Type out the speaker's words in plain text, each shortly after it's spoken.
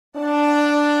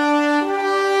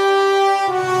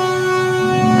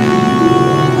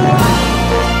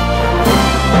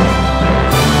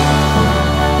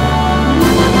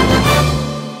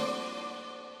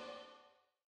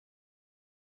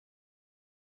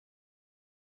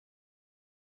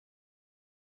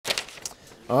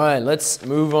All right, let's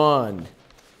move on.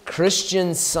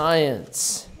 Christian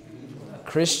Science.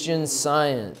 Christian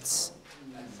Science.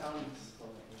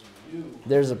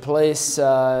 There's a place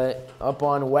up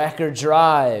on Wacker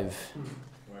Drive,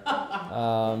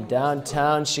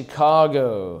 downtown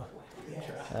Chicago.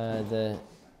 The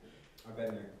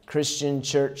Christian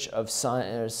Church of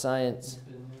Science.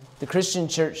 The Christian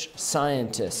Church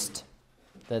Scientist.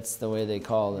 That's the way they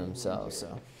call themselves.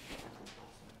 So.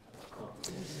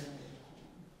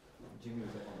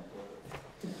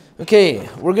 Okay,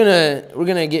 we're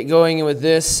gonna get going with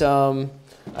this.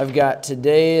 I've got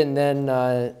today, and then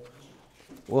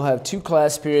we'll have 2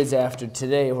 class periods after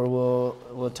today where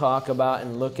we'll talk about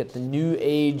and look at the New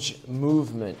Age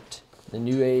movement. The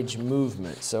New Age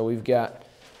movement. So we've got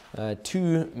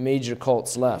 2 major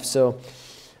cults left. So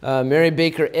Mary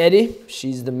Baker Eddy,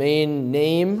 she's the main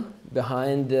name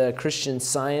behind the Christian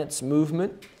Science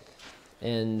movement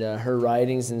and her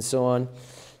writings and so on.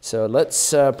 So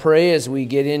let's pray as we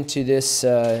get into this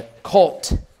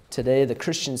cult today, the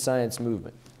Christian Science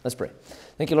movement. Let's pray.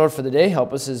 Thank you, Lord, for the day.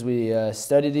 Help us as we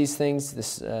study these things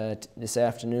this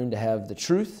afternoon to have the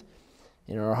truth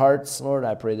in our hearts. Lord,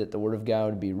 I pray that the Word of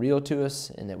God would be real to us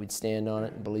and that we'd stand on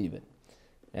it and believe it.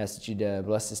 I ask that you'd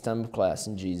bless this time of class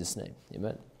in Jesus' name.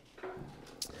 Amen.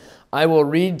 I will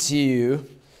read to you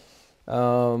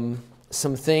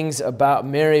some things about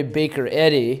Mary Baker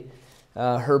Eddy,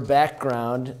 her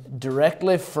background,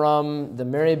 directly from the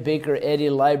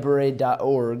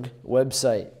marybakereddylibrary.org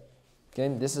website. Okay,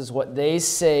 this is what they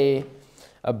say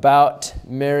about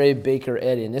Mary Baker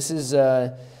Eddy. And this is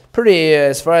pretty,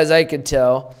 as far as I could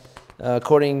tell,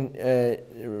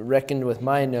 reckoned with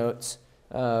my notes,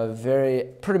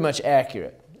 pretty much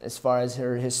accurate as far as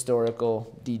her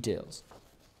historical details.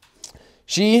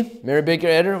 She, Mary Baker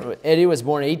Eddy, was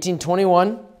born in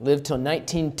 1821, lived till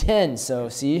 1910. So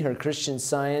see, her Christian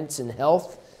Science and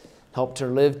health helped her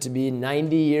live to be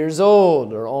 90 years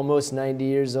old, or almost 90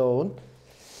 years old.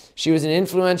 She was an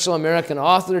influential American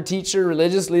author, teacher,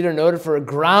 religious leader, noted for her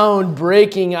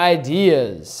groundbreaking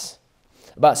ideas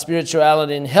about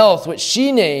spirituality and health, which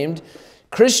she named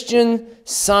Christian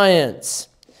Science.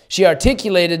 She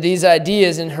articulated these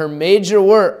ideas in her major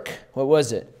work. What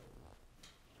was it?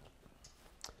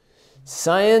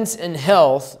 Science and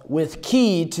Health with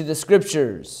Key to the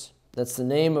Scriptures. That's the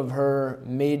name of her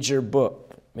major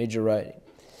book, major writing.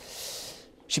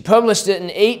 She published it in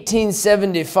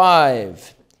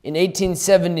 1875. In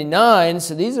 1879,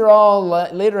 so these are all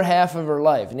later half of her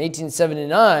life. In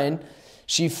 1879,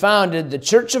 she founded the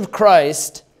Church of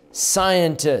Christ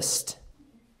Scientist,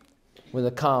 with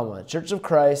a comma. Church of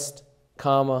Christ,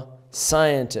 comma,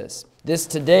 Scientist. This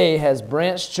today has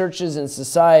branched churches and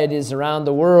societies around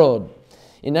the world.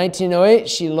 In 1908,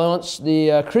 she launched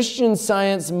the Christian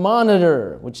Science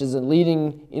Monitor, which is a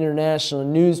leading international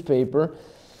newspaper,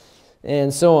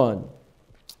 and so on.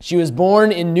 She was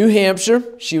born in New Hampshire.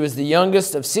 She was the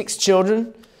youngest of 6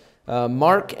 children,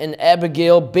 Mark and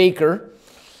Abigail Baker.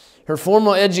 Her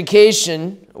formal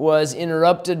education was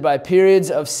interrupted by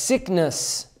periods of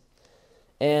sickness.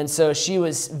 And so she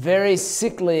was very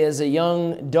sickly as a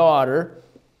young girl.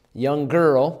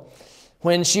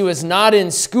 When she was not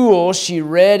in school, she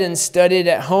read and studied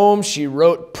at home. She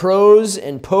wrote prose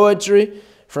and poetry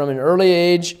from an early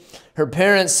age. Her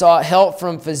parents sought help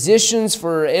from physicians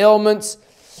for her ailments,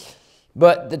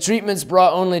 but the treatments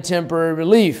brought only temporary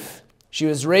relief. She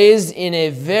was raised in a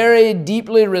very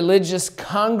deeply religious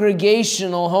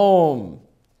congregational home.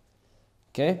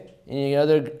 Okay? Any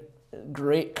other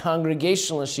great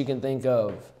congregationalists you can think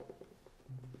of?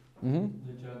 Mm-hmm.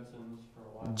 The Judsons for a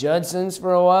while. Judsons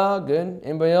for a while. Good.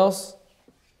 Anybody else?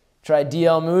 Try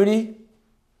D.L. Moody.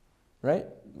 Right?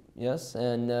 Yes.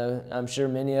 And I'm sure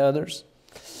many others.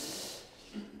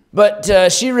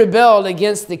 But she rebelled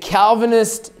against the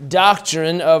Calvinist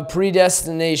doctrine of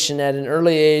predestination at an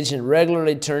early age and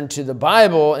regularly turned to the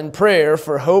Bible and prayer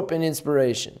for hope and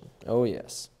inspiration. Oh,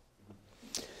 yes.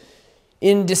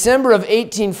 In December of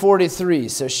 1843,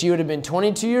 so she would have been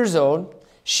 22 years old,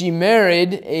 she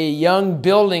married a young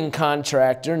building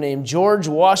contractor named George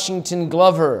Washington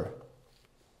Glover.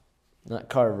 Not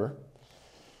Carver.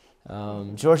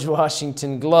 George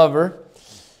Washington Glover.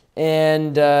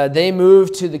 And they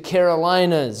moved to the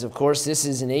Carolinas. Of course, this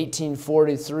is in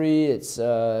 1843. It's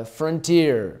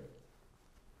frontier.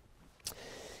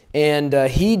 And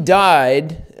he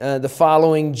died the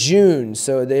following June.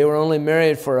 So they were only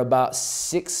married for about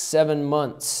 6-7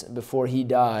 months before he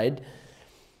died.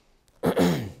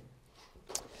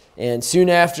 And soon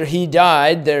after he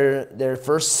died, their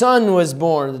first son was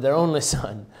born, their only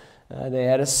son. They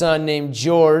had a son named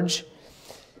George.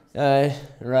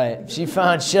 Right. She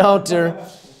found shelter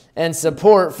and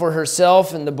support for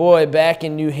herself and the boy back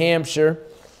in New Hampshire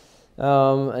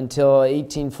until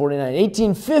 1849.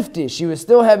 1850, she was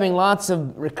still having lots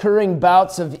of recurring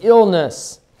bouts of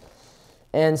illness.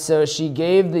 And so she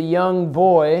gave the young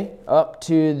boy up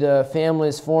to the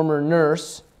family's former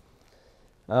nurse.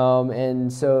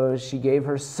 And so she gave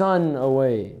her son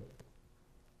away.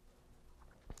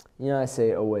 I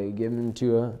say away, give him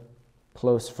to a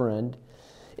close friend.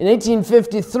 In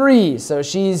 1853, so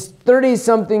she's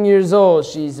 30-something years old.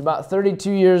 She's about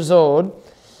 32 years old.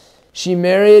 She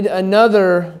married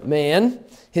another man.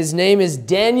 His name is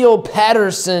Daniel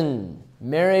Patterson.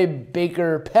 Mary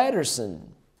Baker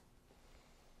Patterson.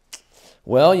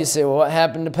 Well, you say, well, what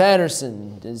happened to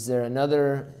Patterson? Is there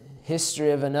another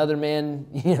history of another man,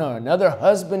 another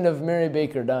husband of Mary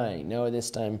Baker dying? No, this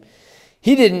time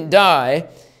he didn't die.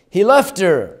 He left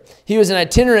her. He was an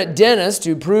itinerant dentist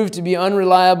who proved to be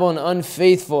unreliable and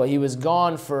unfaithful. He was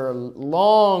gone for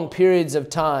long periods of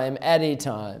time at a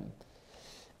time.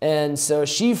 And so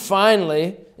she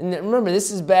finally, and remember,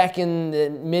 this is back in the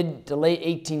mid to late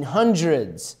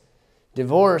 1800s.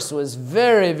 Divorce was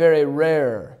very, very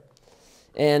rare.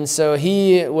 And so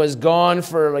he was gone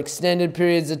for extended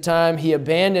periods of time. He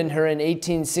abandoned her in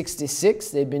 1866.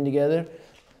 They'd been together,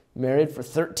 married for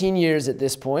 13 years at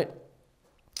this point.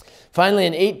 Finally,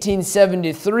 in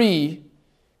 1873,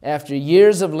 after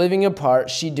years of living apart,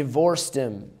 she divorced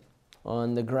him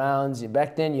on the grounds.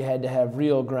 Back then, you had to have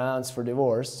real grounds for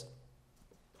divorce.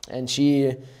 And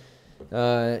she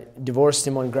divorced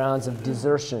him on grounds of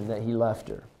desertion, that he left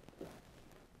her.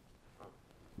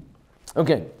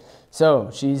 Okay. So,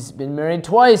 she's been married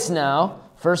twice now.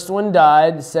 First one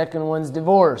died, the second one's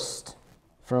divorced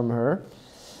from her.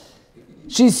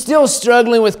 She's still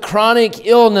struggling with chronic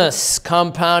illness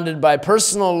compounded by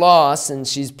personal loss, and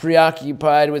she's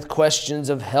preoccupied with questions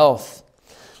of health.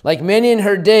 Like many in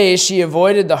her day, she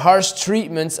avoided the harsh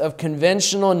treatments of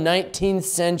conventional 19th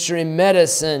century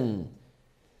medicine.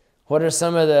 What are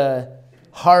some of the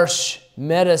harsh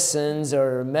medicines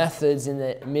or methods in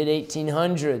the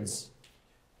mid-1800s?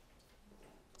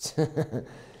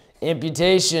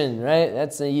 Amputation, right?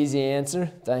 That's an easy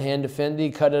answer. Thy hand offend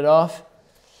thee, cut it off.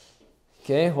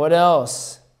 Okay, what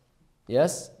else?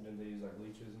 Yes? Did they use like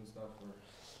leeches and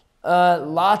stuff?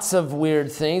 Lots of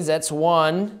weird things. That's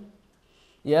one.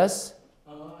 Yes?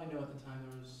 I know at the time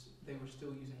they were still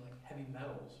using like heavy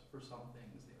metals for some things.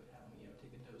 They would have them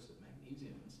take a dose of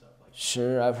magnesium and stuff like that.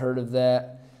 Sure, I've heard of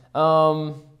that.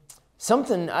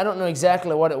 Something, I don't know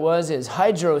exactly what it was, is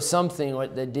hydro something,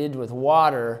 what they did with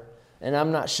water, and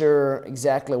I'm not sure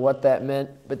exactly what that meant,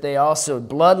 but they also,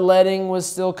 bloodletting was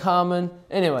still common.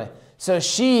 Anyway, so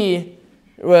she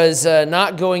was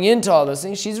not going into all those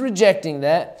things. She's rejecting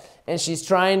that, and she's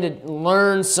trying to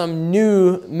learn some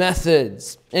new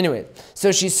methods. Anyway,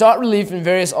 so she sought relief in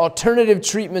various alternative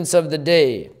treatments of the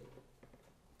day.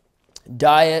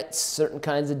 Diets, certain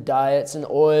kinds of diets and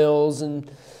oils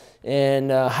and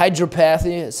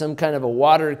hydropathy, some kind of a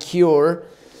water cure.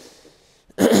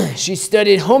 She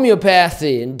studied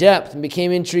homeopathy in depth and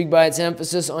became intrigued by its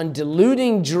emphasis on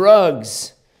diluting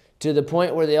drugs to the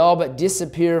point where they all but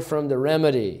disappear from the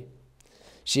remedy.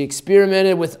 She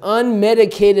experimented with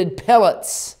unmedicated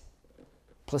pellets.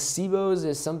 Placebos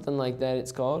is something like that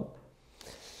it's called.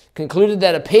 Concluded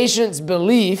that a patient's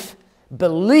belief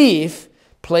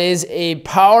plays a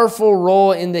powerful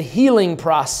role in the healing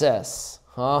process.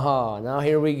 Now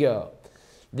here we go.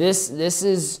 This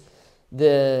is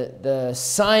the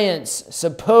science,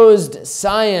 supposed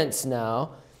science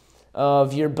now,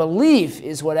 of your belief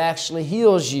is what actually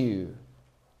heals you.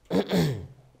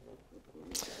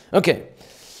 Okay.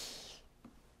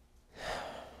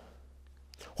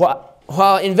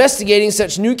 While investigating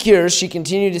such new cures, she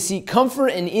continued to seek comfort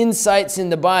and insights in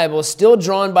the Bible, still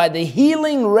drawn by the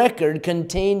healing record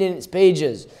contained in its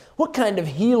pages. What kind of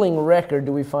healing record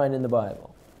do we find in the Bible?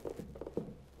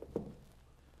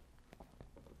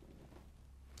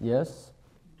 Yes?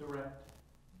 Direct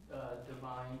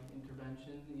divine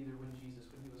intervention, either when he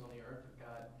was on the earth,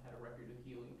 God had a record of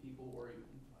healing people, or even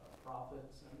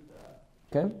prophets.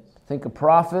 Okay. Think of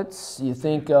prophets. You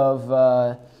think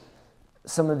of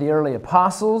some of the early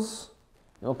apostles.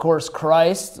 Of course,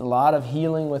 Christ, a lot of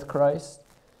healing with Christ.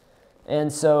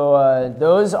 And so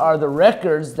those are the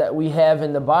records that we have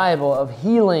in the Bible of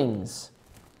healings.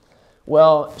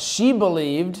 Well, she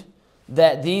believed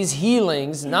that these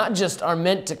healings not just are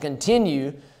meant to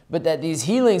continue, but that these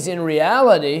healings in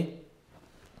reality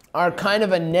are kind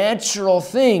of a natural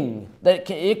thing, that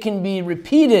it can be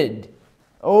repeated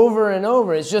over and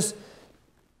over. It's just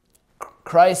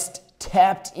Christ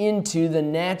tapped into the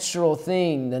natural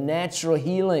thing, the natural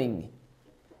healing.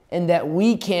 and that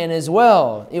we can as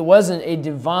well. It wasn't a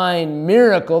divine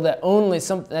miracle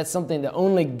that's something that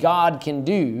only God can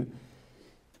do.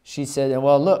 She said,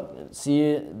 well, look,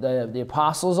 see, the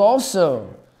apostles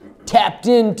also tapped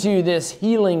into this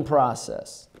healing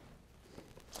process.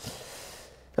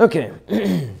 Okay.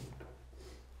 In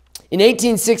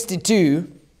 1862,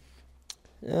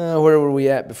 where were we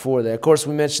at before that? Of course,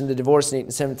 we mentioned the divorce in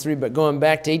 1873, but going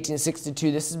back to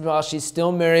 1862, this is while she's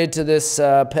still married to this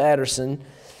Patterson.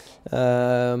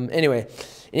 Anyway,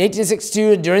 in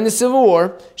 1862, during the Civil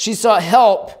War, she sought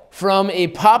help from a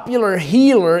popular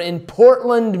healer in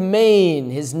Portland, Maine.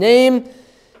 His name,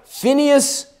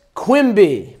 Phineas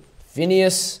Quimby.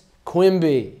 Phineas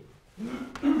Quimby.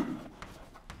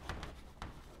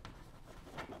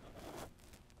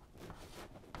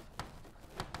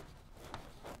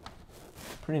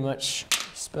 Pretty much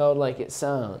spelled like it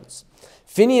sounds.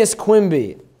 Phineas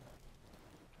Quimby.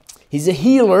 He's a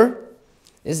healer.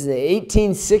 This is the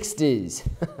 1860s.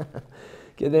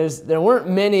 Okay, there weren't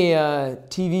many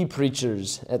TV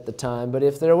preachers at the time, but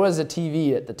if there was a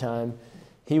TV at the time,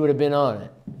 he would have been on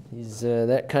it. He's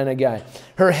that kind of guy.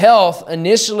 Her health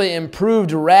initially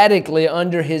improved radically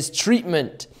under his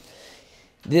treatment.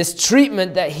 This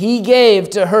treatment that he gave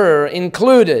to her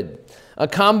included a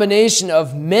combination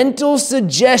of mental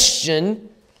suggestion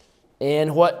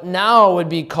and what now would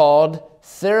be called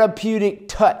therapeutic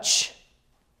touch.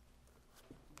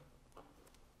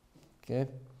 Okay.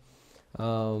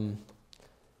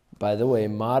 By the way,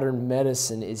 modern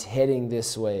medicine is heading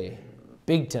this way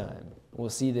big time. We'll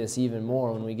see this even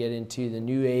more when we get into the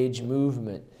New Age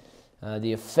movement.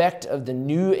 The effect of the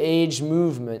New Age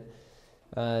movement,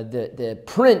 the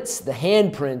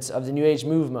handprints of the New Age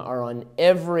movement are on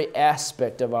every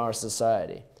aspect of our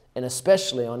society, and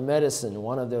especially on medicine.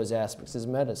 One of those aspects is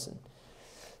medicine.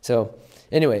 So,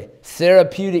 anyway,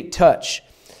 therapeutic touch.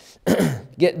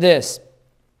 Get this.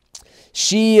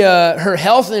 Her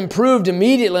health improved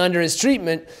immediately under his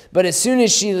treatment, but as soon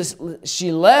as she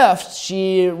left,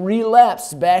 she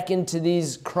relapsed back into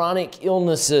these chronic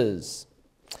illnesses.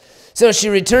 So she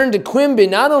returned to Quimby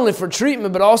not only for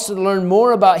treatment, but also to learn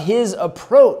more about his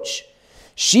approach.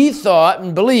 She thought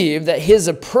and believed that his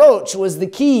approach was the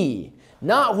key,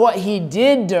 not what he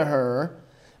did to her,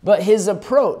 but his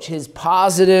approach, his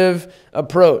positive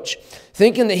approach.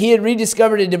 Thinking that he had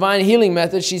rediscovered a divine healing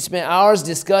method, she spent hours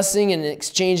discussing and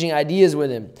exchanging ideas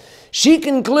with him. She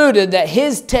concluded that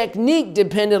his technique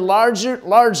depended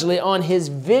largely on his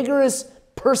vigorous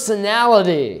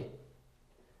personality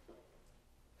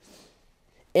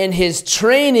and his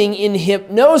training in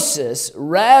hypnosis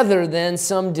rather than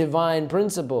some divine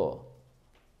principle.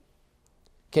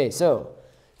 Okay, so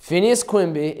Phineas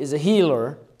Quimby is a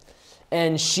healer,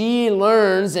 and she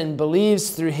learns and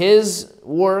believes through his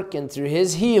work and through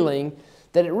his healing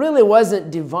that it really wasn't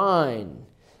divine.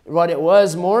 What it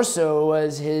was more so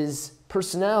was his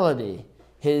personality,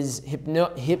 his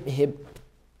hypnotic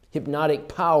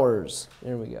powers.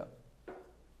 There we go.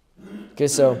 Okay,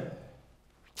 so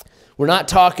we're not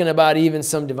talking about even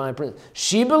some divine principle.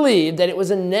 She believed that it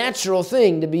was a natural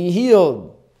thing to be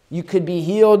healed. You could be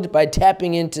healed by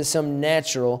tapping into some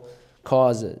natural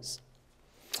causes.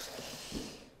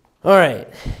 All right.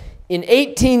 In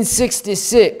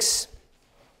 1866,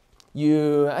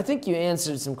 I think you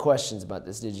answered some questions about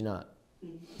this, did you not?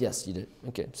 Yes, you did.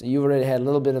 Okay, so you already had a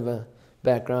little bit of a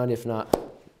background, if not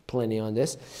plenty on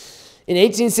this. In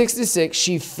 1866,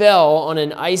 she fell on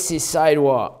an icy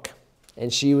sidewalk,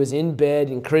 and she was in bed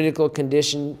in critical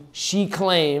condition. She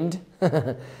claimed,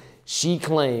 let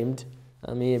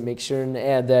me make sure and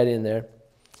add that in there.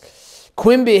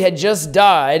 Quimby had just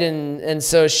died, and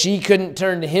so she couldn't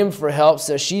turn to him for help,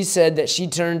 so she said that she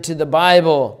turned to the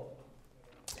Bible.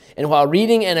 And while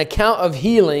reading an account of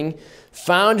healing,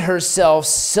 found herself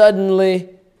suddenly,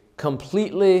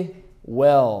 completely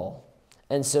well.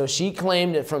 And so she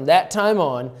claimed that from that time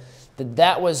on,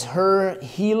 that was her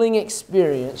healing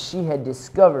experience. She had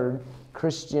discovered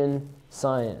Christian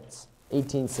Science,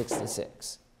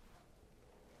 1866.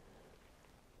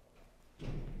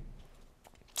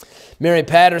 Mary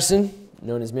Patterson,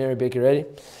 known as Mary Baker Eddy,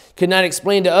 could not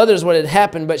explain to others what had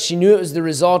happened, but she knew it was the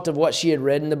result of what she had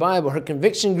read in the Bible. Her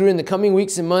conviction grew in the coming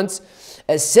weeks and months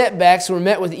as setbacks were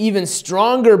met with even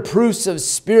stronger proofs of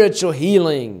spiritual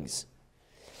healings.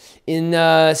 In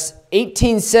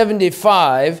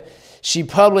 1875, she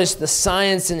published The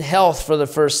Science and Health for the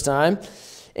first time.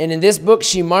 And in this book,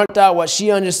 she marked out what she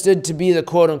understood to be the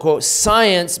quote-unquote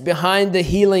science behind the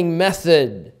healing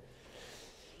method.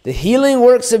 The healing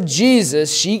works of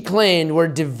Jesus, she claimed, were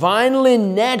divinely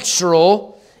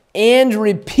natural and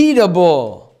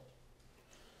repeatable.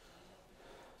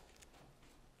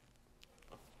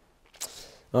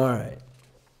 All right.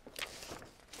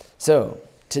 So,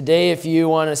 today if you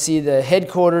want to see the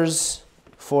headquarters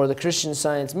for the Christian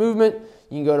Science movement,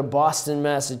 you can go to Boston,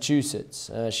 Massachusetts.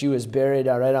 She was buried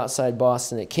right outside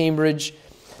Boston at Cambridge.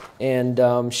 And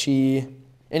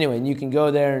anyway, you can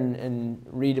go there and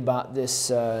read about this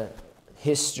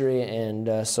history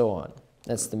and so on.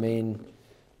 That's the main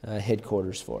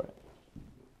headquarters for it.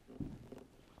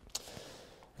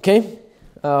 Okay,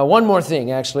 one more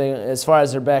thing, actually, as far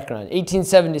as her background.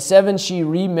 1877, she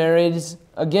remarries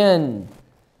again.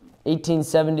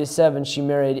 1877, she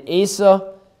married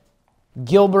Asa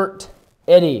Gilbert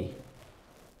Eddy,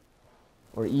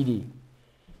 or Edie.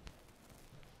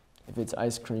 If it's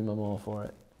ice cream, I'm all for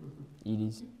it.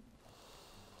 Edie's.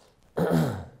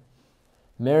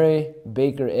 Mary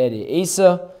Baker Eddy.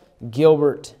 Asa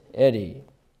Gilbert Eddy.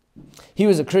 He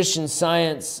was a Christian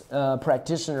Science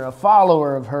practitioner, a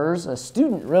follower of hers, a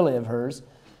student really of hers,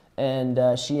 and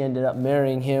she ended up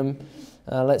marrying him.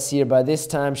 Let's see, by this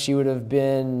time she would have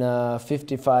been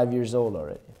 55 years old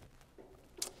already.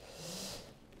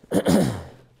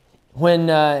 When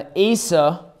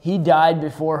Asa, he died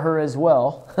before her as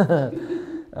well.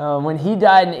 When he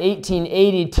died in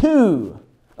 1882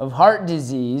 of heart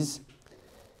disease,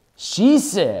 she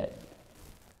said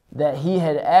that he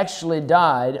had actually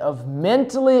died of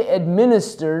mentally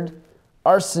administered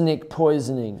arsenic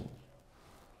poisoning.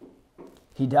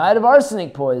 He died of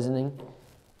arsenic poisoning,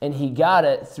 and he got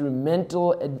it through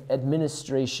mental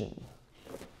administration.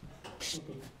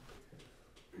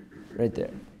 Right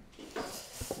there.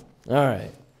 All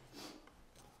right.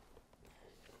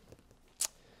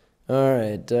 All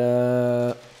right.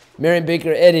 Mary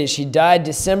Baker Eddy, she died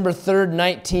December 3rd,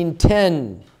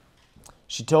 1910.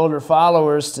 She told her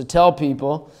followers to tell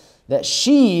people that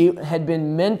she had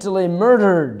been mentally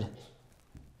murdered.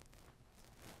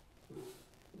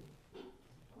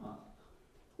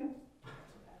 The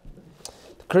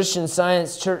Christian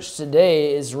Science Church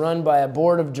today is run by a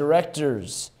board of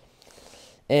directors.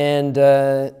 And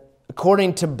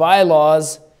according to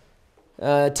bylaws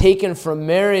taken from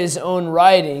Mary's own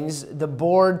writings, the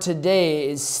board today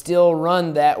is still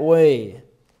run that way.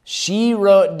 She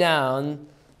wrote down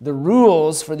the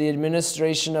rules for the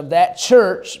administration of that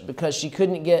church because she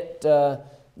couldn't get the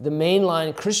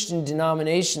mainline Christian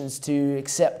denominations to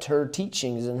accept her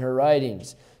teachings and her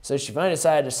writings. So she finally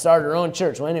decided to start her own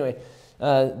church. Well, anyway,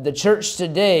 the church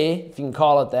today, if you can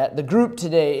call it that, the group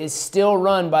today is still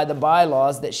run by the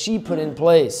bylaws that she put in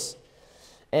place.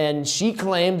 And she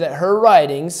claimed that her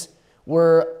writings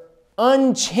were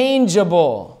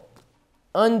unchangeable.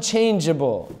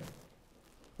 Unchangeable.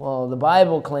 Well, the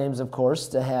Bible claims, of course,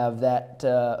 to have that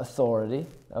authority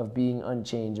of being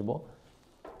unchangeable.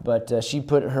 But she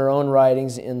put her own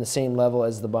writings in the same level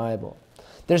as the Bible.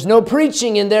 There's no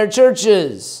preaching in their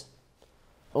churches.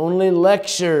 Only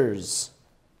lectures.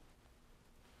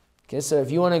 Okay, so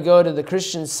if you want to go to the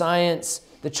Christian Science,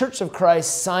 the Church of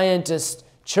Christ Scientist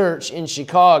Church in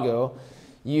Chicago,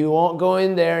 you won't go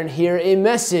in there and hear a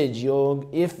message.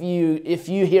 If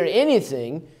you hear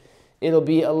anything, it'll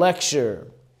be a lecture.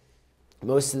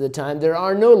 Most of the time, there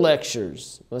are no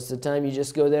lectures. Most of the time, you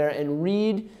just go there and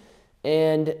read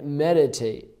and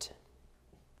meditate.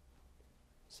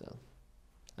 So,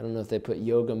 I don't know if they put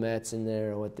yoga mats in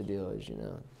there or what the deal is,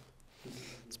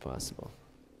 It's possible.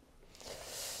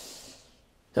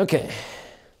 Okay.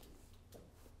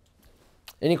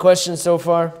 Any questions so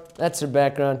far? That's her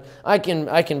background. I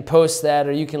can post that,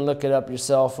 or you can look it up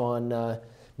yourself on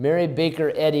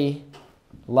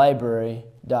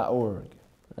MaryBakerEddyLibrary.org.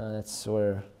 That's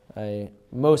where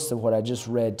most of what I just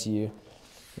read to you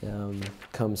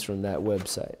comes from that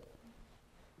website.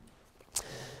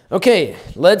 Okay,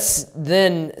 let's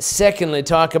then secondly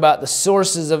talk about the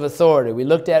sources of authority. We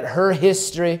looked at her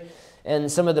history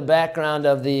and some of the background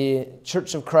of the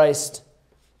Church of Christ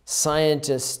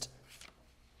Scientist.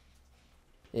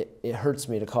 It hurts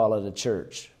me to call it a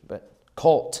church, but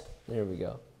cult. There we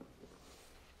go.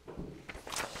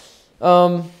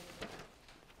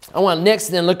 I want to next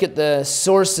then look at the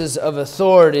sources of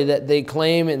authority that they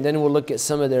claim, and then we'll look at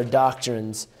some of their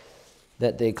doctrines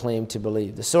that they claim to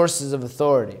believe. The sources of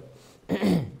authority.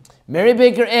 Mary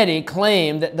Baker Eddy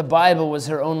claimed that the Bible was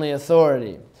her only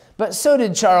authority, but so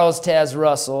did Charles Taz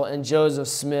Russell and Joseph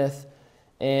Smith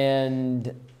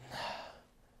and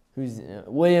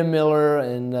William Miller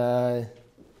and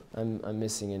I'm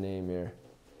missing a name here.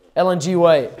 Ellen G.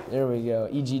 White. There we go.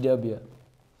 EGW.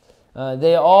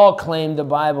 They all claimed the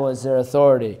Bible as their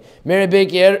authority. Mary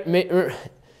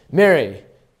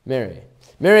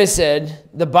said,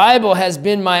 "The Bible has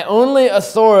been my only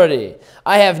authority.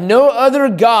 I have no other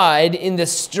guide in the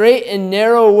straight and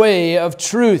narrow way of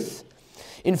truth.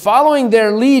 In following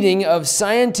their leading of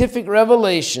scientific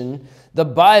revelation, the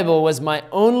Bible was my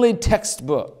only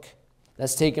textbook.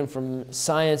 That's taken from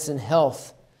Science and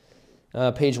Health,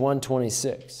 page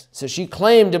 126. So she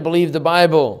claimed to believe the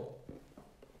Bible.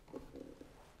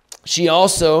 She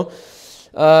also,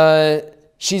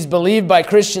 she's believed by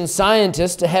Christian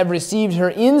scientists to have received her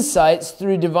insights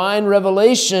through divine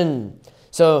revelation.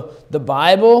 So the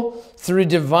Bible through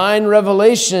divine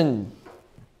revelation.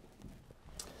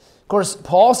 Of course,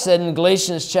 Paul said in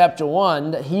Galatians chapter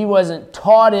 1 that he wasn't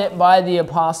taught it by the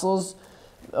apostles,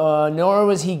 nor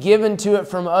was he given to it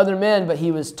from other men, but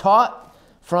he was taught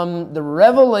from the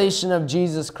revelation of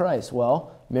Jesus Christ.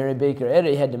 Well, Mary Baker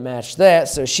Eddy had to match that,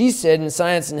 so she said in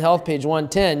Science and Health, page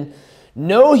 110,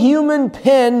 no human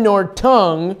pen nor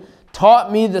tongue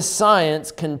taught me the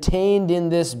science contained in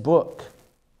this book.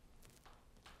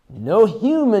 No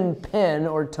human pen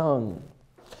or tongue.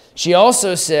 She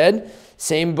also said,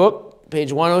 same book,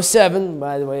 page 107.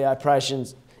 By the way, I probably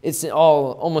shouldn't.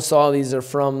 Almost all of these are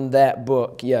from that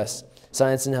book. Yes,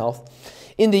 Science and Health.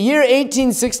 In the year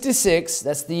 1866,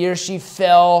 that's the year she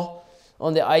fell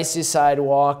on the icy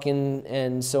sidewalk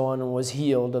and so on and was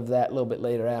healed of that a little bit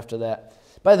later after that.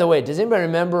 By the way, does anybody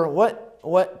remember what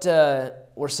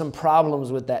were some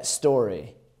problems with that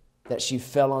story? That she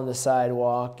fell on the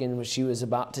sidewalk and she was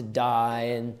about to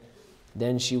die and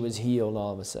then she was healed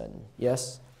all of a sudden.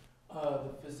 Yes? The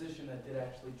physician that did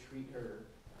actually treat her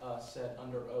said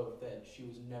under oath that she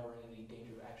was never in any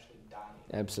danger of actually dying.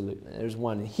 Absolutely. There's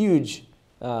one huge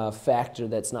factor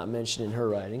that's not mentioned in her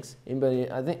writings. Anybody?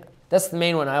 I think that's the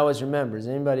main one I always remember. Does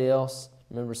anybody else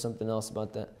remember something else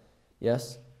about that?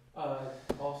 Yes?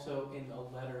 Also, in a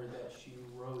letter that she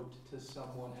wrote to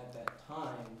someone at that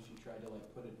time, she tried to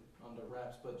put it under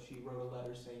wraps, but she wrote a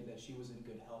letter saying that she was in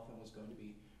good health and was going to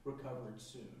be recovered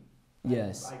soon.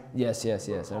 Yes. Yes.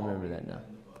 I remember that now.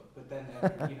 In the book. But then,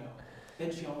 after,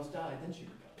 then she almost died. Then she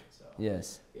recovered. So.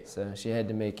 Yes. Yeah. So she had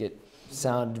to make it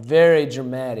sound very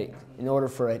dramatic in order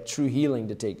for a true healing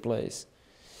to take place.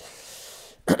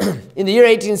 In the year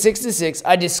 1866,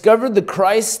 I discovered the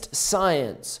Christ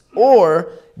science,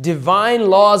 or divine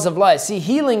laws of life. See,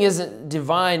 healing isn't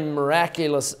divine,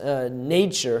 miraculous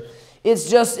nature. It's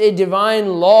just a divine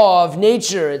law of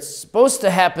nature. It's supposed to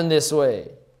happen this way.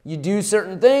 You do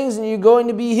certain things and you're going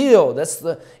to be healed.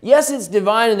 Yes, it's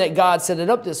divine in that God set it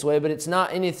up this way, but it's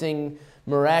not anything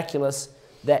miraculous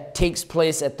that takes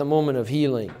place at the moment of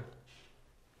healing.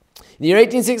 In the year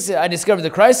 1860, I discovered the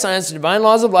Christ science, the divine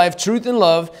laws of life, truth and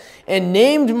love, and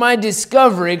named my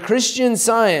discovery Christian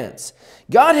Science.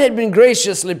 God had been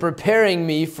graciously preparing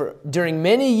me during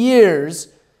many years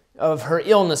of her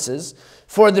illnesses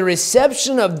for the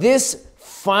reception of this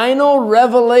final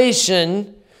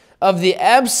revelation of the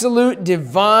absolute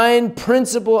divine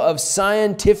principle of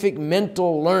scientific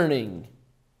mental learning.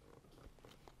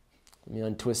 Let me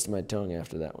untwist my tongue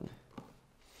after that one.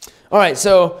 All right,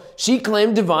 so she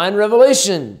claimed divine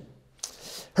revelation.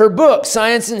 Her book,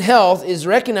 Science and Health, is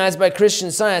recognized by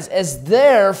Christian Science as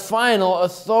their final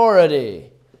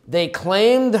authority. They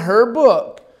claimed her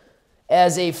book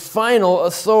as a final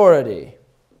authority.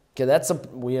 Okay,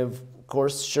 we have, of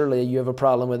course, surely you have a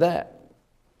problem with that.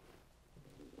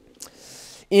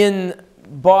 In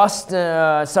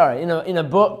Boston, in a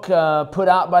book put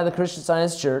out by the Christian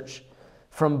Science Church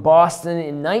from Boston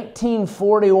in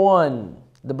 1941,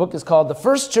 the book is called The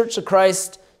First Church of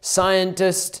Christ,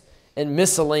 Scientist, and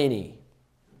Miscellany.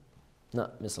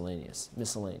 Not miscellaneous,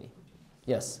 miscellany.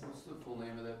 Yes? What's the full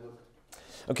name of that book?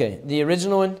 Okay, the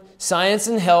original one, Science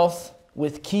and Health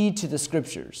with Key to the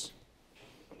Scriptures.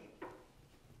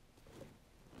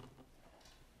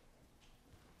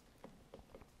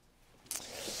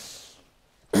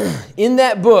 In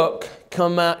that book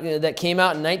that came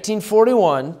out in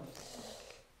 1941,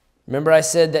 remember I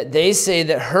said that they say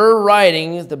that her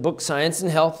writing, the book Science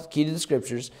and Health, Key to the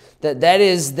Scriptures, that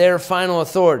is their final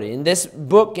authority. In this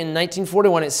book in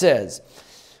 1941 it says,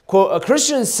 quote, a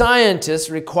Christian scientist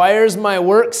requires my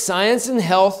work, Science and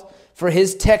Health, for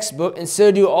his textbook, and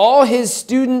so do all his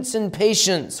students and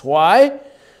patients. Why?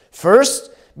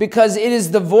 First, because it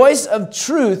is the voice of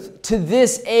truth to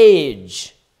this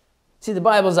age. See, the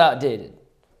Bible's outdated.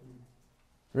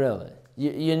 Really.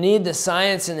 You need the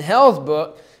Science and Health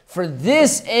book for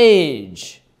this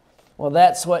age. Well,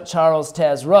 that's what Charles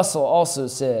Taze Russell also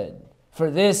said. For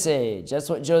this age.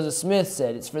 That's what Joseph Smith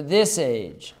said. It's for this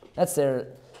age. That's their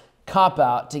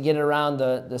cop-out to get around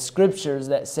the scriptures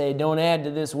that say, don't add to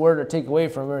this word or take away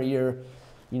from it, or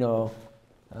you're,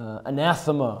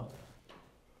 anathema.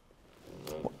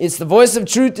 It's the voice of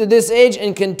truth to this age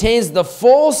and contains the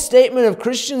full statement of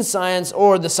Christian science,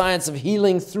 or the science of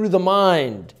healing through the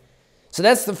mind. So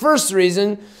that's the first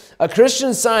reason a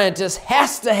Christian Scientist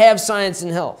has to have Science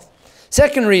and Health.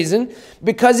 Second reason,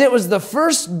 because it was the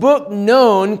first book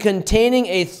known containing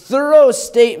a thorough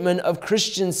statement of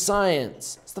Christian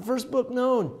Science. It's the first book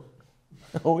known.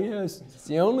 Oh yes, it's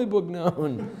the only book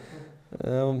known.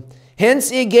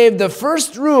 Hence, it gave the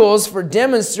first rules for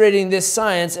demonstrating this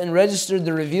science and registered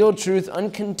the revealed truth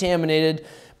uncontaminated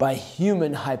by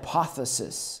human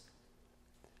hypothesis.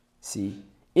 See,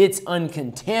 it's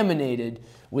uncontaminated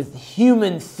with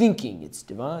human thinking. It's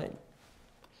divine.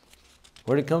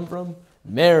 Where'd it come from?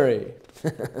 Mary.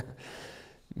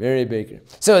 Mary Baker.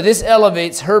 So this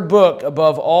elevates her book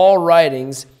above all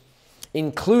writings,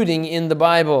 including in the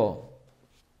Bible.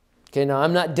 Okay, now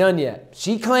I'm not done yet.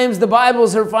 She claims the Bible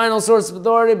is her final source of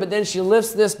authority, but then she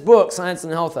lifts this book, Science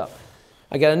and Health, up.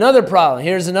 I got another problem.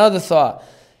 Here's another thought.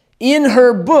 In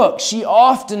her book, she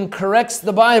often corrects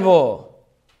the Bible.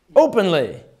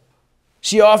 Openly.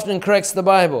 She often corrects the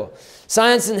Bible.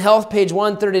 Science and Health, page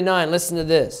 139. Listen to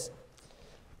this.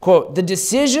 Quote, the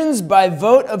decisions by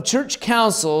vote of church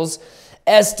councils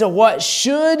as to what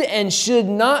should and should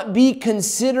not be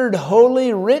considered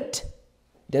holy writ,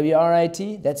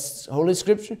 W-R-I-T, that's Holy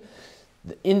Scripture.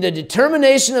 In the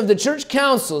determination of the church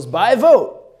councils by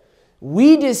vote,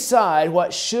 we decide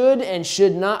what should and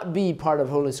should not be part of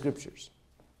Holy Scriptures.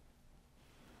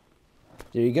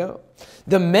 There you go.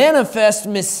 The manifest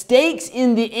mistakes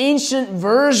in the ancient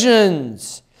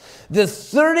versions, the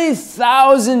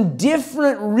 30,000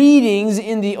 different readings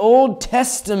in the Old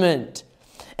Testament,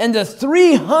 and the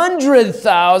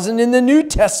 300,000 in the New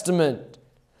Testament.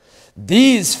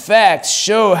 These facts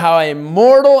show how a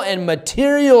mortal and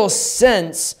material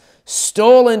sense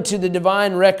stole into the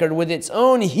divine record with its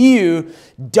own hue,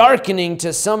 darkening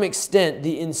to some extent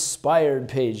the inspired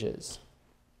pages.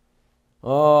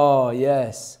 Oh,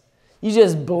 yes. You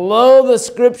just blow the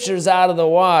Scriptures out of the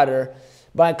water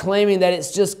by claiming that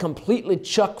it's just completely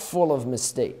chock full of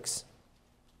mistakes.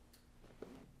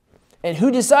 And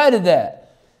who decided that?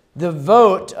 The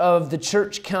vote of the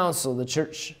Church Council, the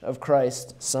Church of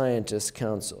Christ Scientist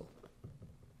Council.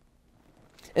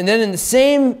 And then in the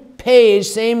same page,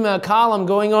 same column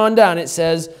going on down, it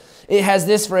says, it has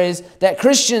this phrase, that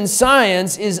Christian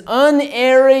Science is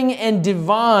unerring and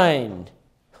divine.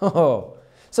 Oh,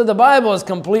 so the Bible is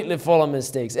completely full of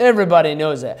mistakes. Everybody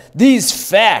knows that. These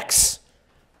facts,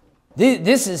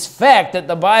 this is fact that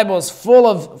the Bible is full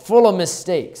of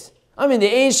mistakes. I mean, the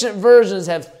ancient versions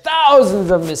have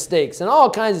thousands of mistakes and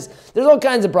there's all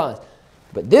kinds of problems.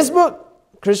 But this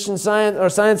book, Christian Science or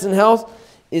Science and Health,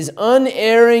 is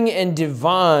unerring and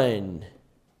divine.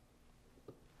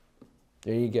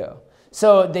 There you go.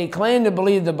 So they claim to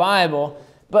believe the Bible,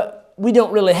 but we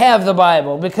don't really have the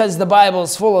Bible because the Bible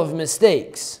is full of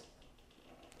mistakes.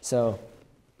 So,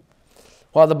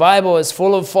 while the Bible is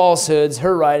full of falsehoods,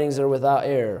 her writings are without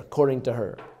error, according to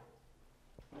her.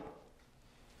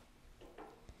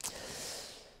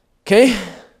 Okay?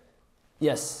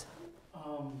 Yes?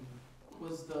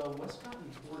 Was the Westcott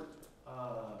Report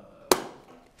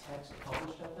text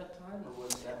published at that time, or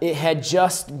was that? It had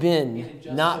just been, It had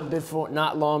just not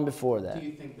long before Do that.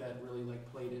 you think that really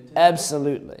played into it?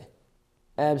 Absolutely.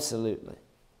 Absolutely.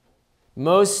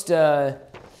 Most, 1860s,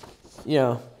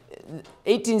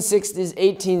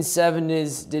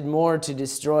 1870s did more to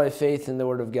destroy faith in the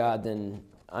Word of God than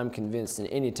I'm convinced in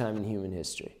any time in human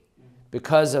history.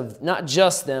 Because of not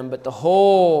just them, but the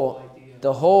whole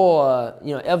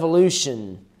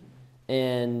evolution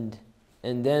and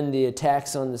then the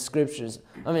attacks on the Scriptures.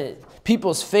 I mean,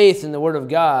 people's faith in the Word of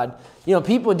God,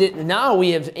 people didn't, now we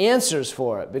have answers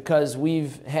for it because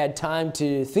we've had time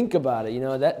to think about it.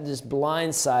 That just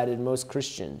blindsided most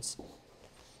Christians.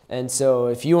 And so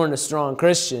if you weren't a strong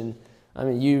Christian,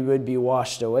 you would be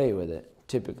washed away with it,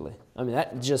 typically.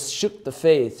 That just shook the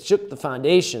faith, shook the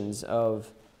foundations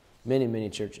of many, many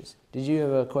churches. Did you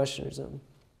have a question or something?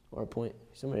 Or a point?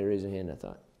 Somebody raised their hand, I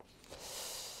thought.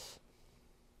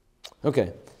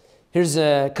 Okay. Here's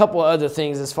a couple of other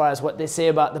things as far as what they say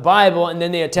about the Bible, and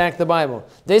then they attack the Bible.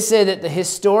 They say that the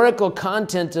historical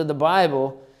content of the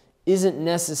Bible isn't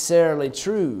necessarily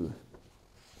true.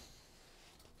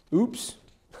 Oops.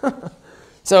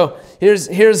 So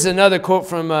here's another quote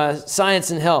from Science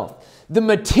and Health. The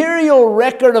material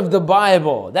record of the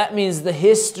Bible, that means the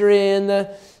history and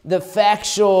the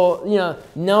factual,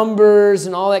 numbers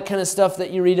and all that kind of stuff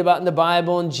that you read about in the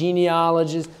Bible and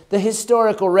genealogies, the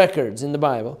historical records in the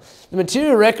Bible. The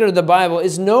material record of the Bible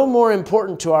is no more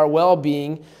important to our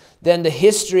well-being than the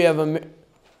history of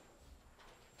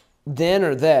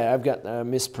I've got a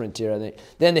misprint here, I think,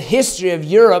 than the history of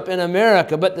Europe and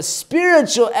America, but the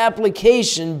spiritual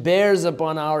application bears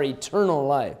upon our eternal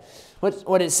life.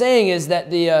 What it's saying is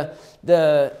that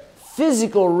the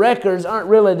physical records aren't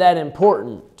really that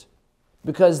important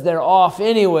because they're off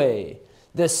anyway.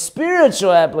 The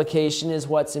spiritual application is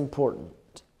what's important.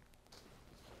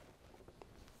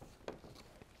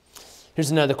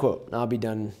 Here's another quote, and I'll be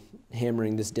done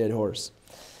hammering this dead horse.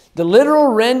 The literal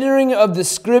rendering of the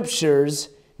Scriptures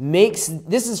makes,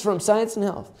 this is from Science and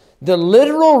Health, the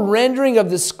literal rendering of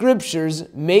the Scriptures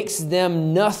makes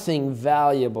them nothing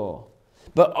valuable,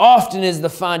 but often is the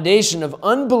foundation of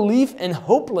unbelief and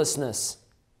hopelessness.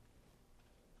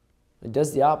 It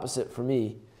does the opposite for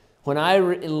me. When I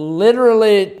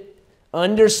literally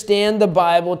understand the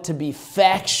Bible to be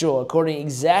factual, according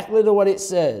exactly to what it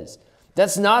says,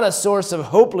 that's not a source of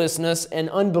hopelessness and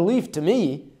unbelief to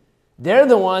me. They're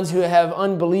the ones who have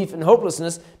unbelief and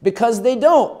hopelessness because they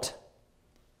don't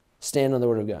stand on the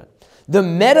Word of God. The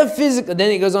metaphysical,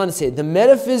 then it goes on to say, the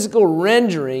metaphysical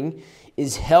rendering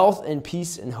is health and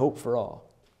peace and hope for all.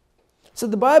 So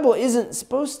the Bible isn't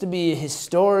supposed to be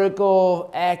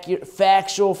historical, accurate,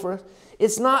 factual for us.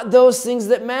 It's not those things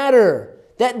that matter.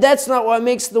 That's not what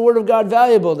makes the Word of God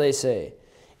valuable, they say.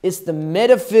 It's the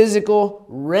metaphysical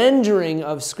rendering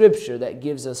of Scripture that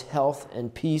gives us health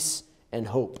and peace and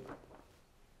hope.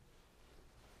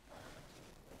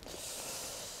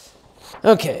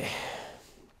 Okay.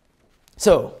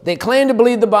 So, they claim to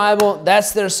believe the Bible.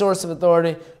 That's their source of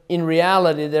authority. In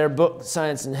reality, their book,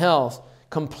 Science and Health,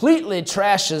 completely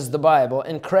trashes the Bible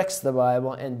and corrects the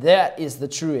Bible, and that is the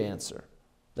true answer.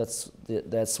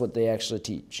 That's what they actually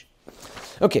teach.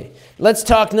 Okay, let's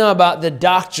talk now about the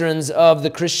doctrines of the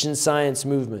Christian Science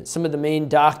movement. Some of the main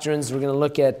doctrines we're going to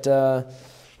look at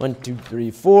 1, 2,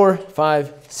 3, 4,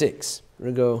 5, 6. We're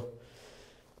going to go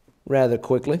rather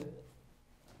quickly.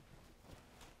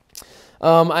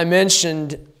 I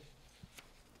mentioned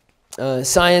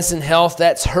Science and Health.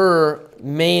 That's her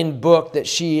main book that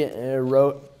she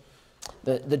wrote.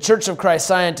 The Church of Christ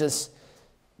Scientists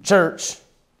Church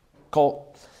cult.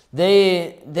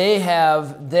 They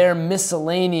have their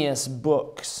miscellaneous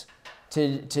books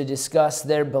to discuss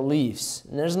their beliefs.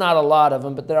 And there's not a lot of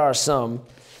them, but there are some.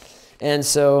 And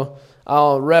so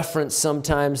I'll reference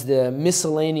sometimes the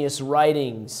miscellaneous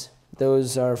writings.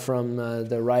 Those are from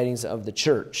the writings of the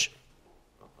church.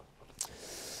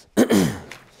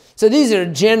 So these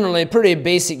are generally pretty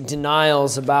basic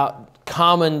denials about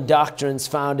common doctrines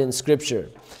found in Scripture.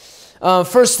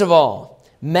 First of all,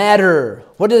 matter.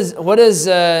 What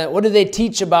do they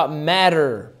teach about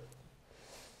matter?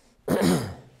 Is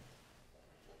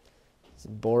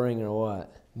it boring or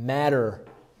what? Matter.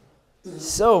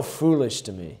 So foolish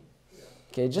to me.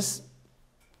 Okay, just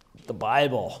the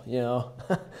Bible, you know.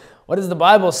 What does the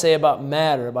Bible say about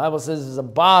matter? The Bible says there's a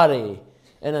body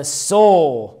and a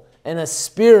soul and a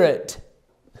spirit.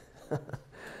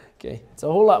 Okay, it's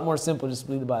a whole lot more simple just to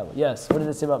believe the Bible. Yes, what does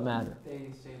it say about matter? They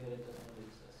say that it doesn't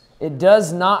really exist. It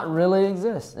does not really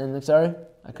exist. And sorry,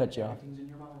 I cut you off. Everything's in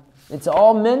your mind. It's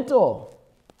all mental.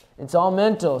 It's all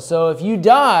mental. So if you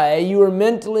die, you are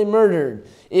mentally murdered.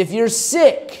 If you're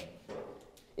sick,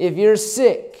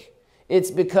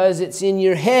 it's because it's in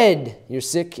your head. You're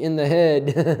sick in the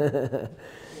head.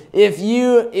 If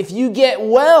you get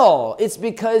well, it's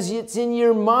because it's in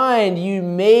your mind. You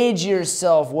made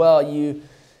yourself well. You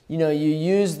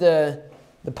use the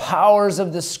powers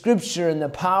of the Scripture and the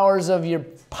powers of your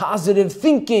positive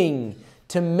thinking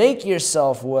to make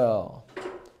yourself well.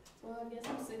 Well, I guess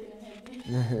I'm sick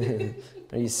in the head.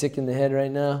 Are you sick in the head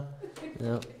right now?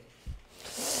 No.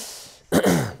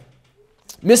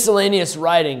 Miscellaneous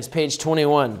writings, page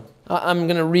 21. I'm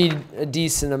going to read a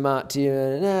decent amount to you.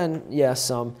 And yeah,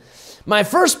 some. My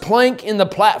first plank in the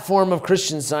platform of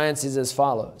Christian Science is as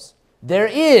follows. There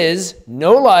is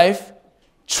no life,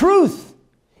 truth,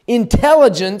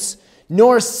 intelligence,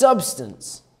 nor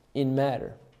substance in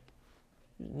matter.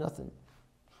 Nothing.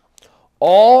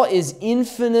 All is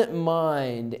infinite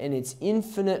mind and its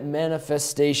infinite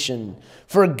manifestation.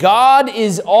 For God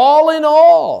is all in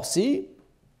all. See?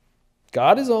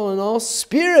 God is all in all.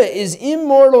 Spirit is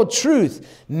immortal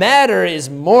truth. Matter is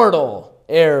mortal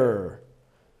error.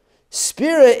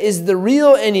 Spirit is the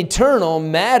real and eternal.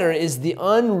 Matter is the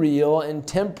unreal and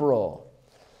temporal.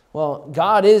 Well,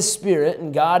 God is spirit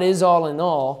and God is all in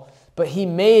all, but He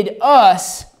made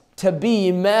us to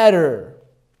be matter.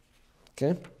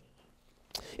 Okay?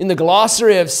 In the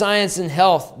glossary of Science and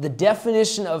Health, the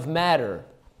definition of matter,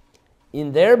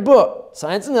 in their book,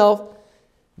 Science and Health,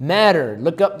 matter.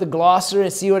 Look up the glossary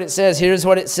and see what it says. Here's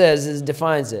what it says. It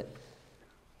defines it.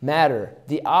 Matter.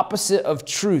 The opposite of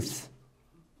truth.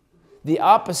 The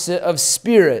opposite of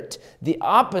spirit. The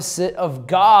opposite of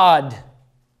God.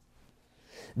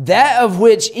 That of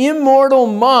which immortal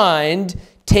mind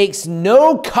takes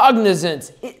no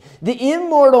cognizance. The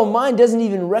immortal mind doesn't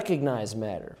even recognize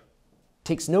matter.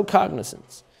 Takes no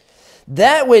cognizance.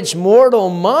 That which mortal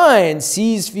mind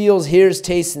sees, feels, hears,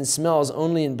 tastes, and smells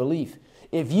only in belief.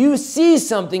 If you see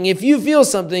something, if you feel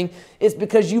something, it's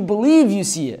because you believe you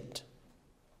see it.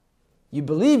 You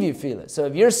believe you feel it. So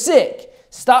if you're sick,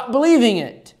 stop believing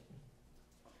it.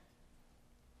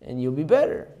 And you'll be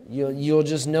better. You'll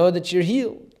just know that you're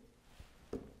healed.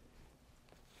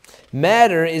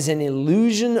 Matter is an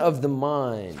illusion of the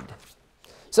mind.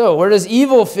 So where does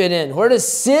evil fit in? Where does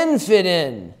sin fit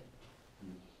in?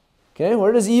 Okay,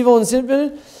 where does evil and sin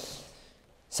fit in?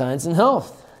 Science and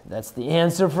health. That's the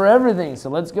answer for everything. So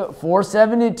let's go.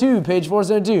 472, page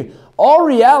 472. All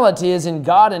reality is in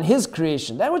God and His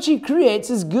creation. That which He creates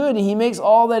is good, and He makes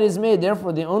all that is made.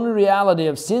 Therefore, the only reality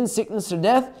of sin, sickness, or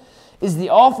death is the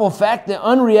awful fact that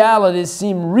unrealities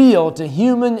seem real to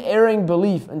human erring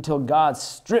belief until God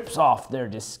strips off their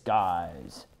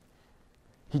disguise.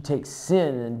 He takes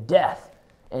sin and death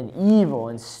and evil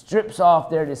and strips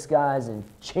off their disguise and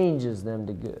changes them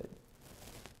to good.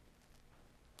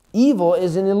 Evil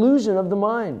is an illusion of the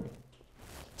mind.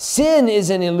 Sin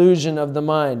is an illusion of the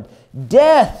mind.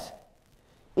 Death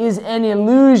is an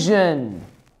illusion.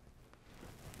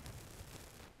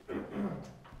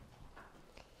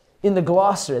 In the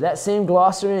glossary, that same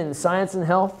glossary in Science and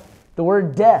Health, the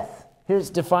word death, here it's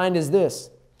defined as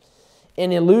this: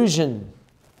 an illusion,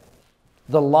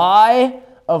 the lie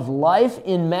of life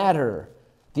in matter,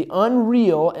 the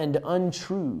unreal and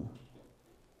untrue.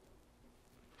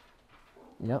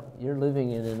 Yep, you're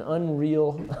living in an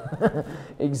unreal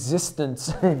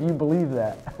existence if you believe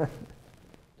that.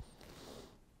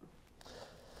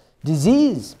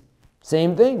 Disease,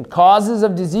 same thing. Causes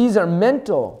of disease are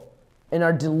mental and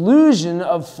are delusion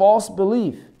of false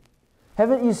belief.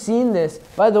 Haven't you seen this?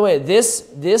 By the way,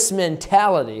 this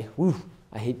mentality,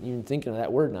 I hate even thinking of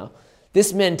that word now.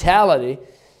 This mentality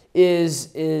is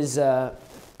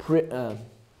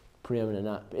preeminent,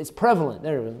 not, it's prevalent.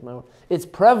 There it is, my word. It's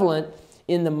prevalent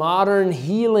in the modern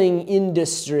healing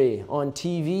industry on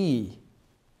TV.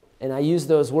 And I use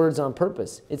those words on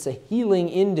purpose. It's a healing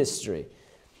industry.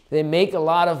 They make a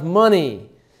lot of money.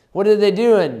 What are they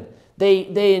doing?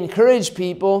 They encourage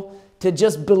people to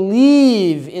just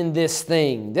believe in this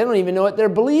thing. They don't even know what they're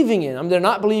believing in. I mean, they're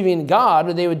not believing in God,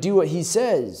 or they would do what He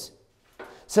says.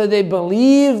 So they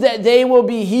believe that they will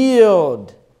be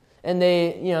healed. And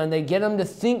they get them to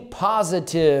think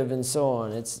positive and so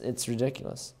on. It's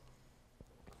ridiculous.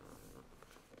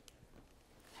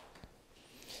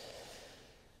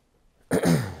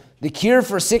 The cure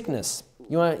for sickness.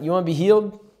 You want to be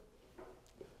healed?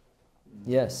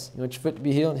 Yes. You want your foot to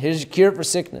be healed? Here's your cure for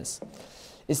sickness.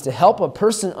 It's to help a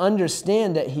person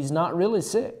understand that he's not really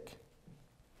sick.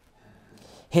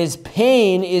 His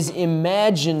pain is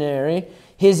imaginary.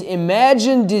 His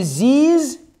imagined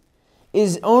disease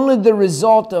is only the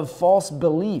result of false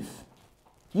belief.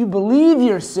 You believe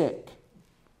you're sick.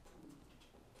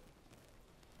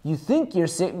 You think you're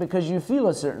sick because you feel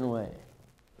a certain way.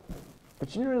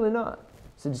 But you're really not.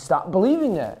 So just stop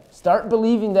believing that. Start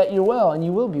believing that you're well, and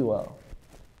you will be well.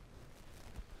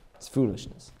 It's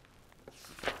foolishness.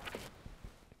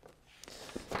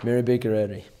 Mary Baker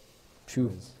Eddy.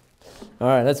 Phew. All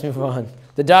right, let's move on.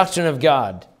 The doctrine of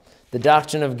God. The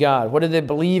doctrine of God. What do they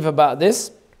believe about this?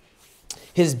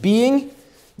 His being,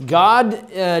 God,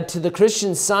 to the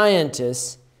Christian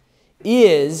scientists,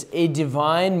 is a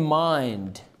divine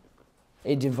mind.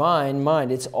 A divine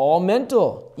mind. It's all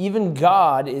mental. Even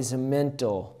God is a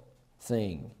mental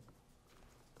thing.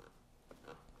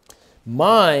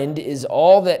 Mind is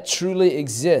all that truly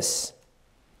exists.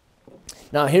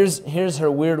 Now, here's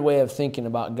her weird way of thinking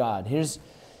about God. Here's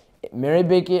Mary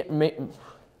Baker.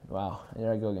 Wow,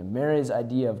 there I go again. Mary's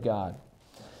idea of God.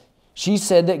 She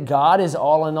said that God is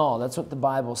all in all. That's what the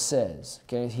Bible says.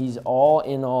 Okay, He's all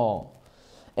in all.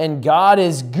 And God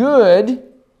is good,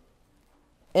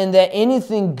 and that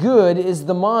anything good is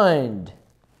the mind.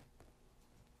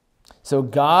 So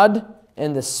God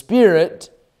and the Spirit,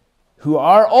 who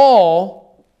are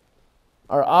all,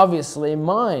 are obviously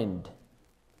mind.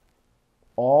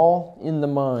 All in the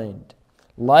mind.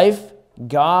 Life,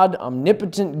 God,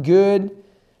 omnipotent good,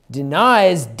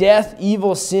 denies death,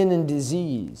 evil, sin, and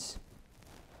disease.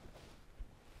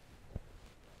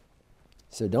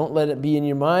 So don't let it be in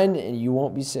your mind, and you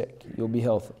won't be sick. You'll be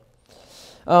healthy.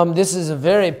 This is a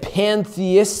very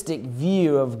pantheistic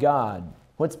view of God.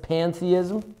 What's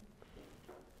pantheism?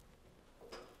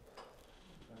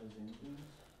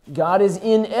 God is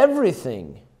in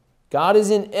everything. God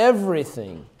is in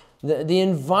everything. The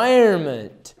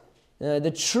environment,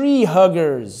 The tree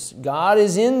huggers, God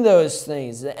is in those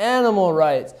things. The animal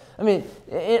rights. I mean,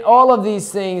 all of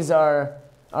these things are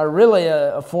really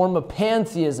a form of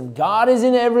pantheism. God is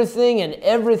in everything and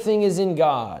everything is in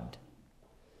God.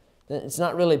 It's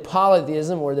not really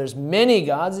polytheism where there's many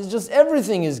gods. It's just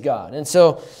everything is God. And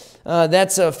so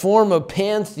that's a form of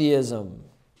pantheism.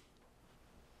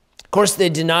 Of course, they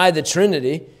deny the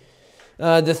Trinity.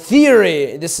 The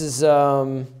theory, this is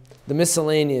the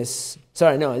miscellaneous.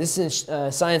 Sorry, no, this is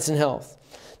Science and Health.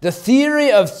 The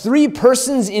theory of three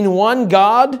persons in one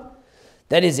God,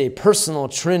 that is a personal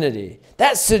trinity.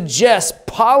 That suggests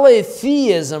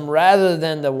polytheism rather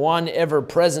than the one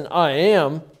ever-present I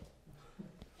am.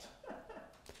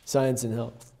 Science and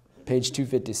Health, page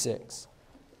 256.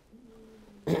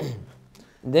 And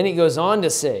then it goes on to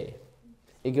say,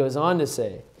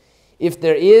 if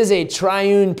there is a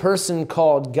triune person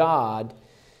called God,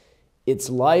 it's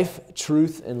life,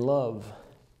 truth, and love.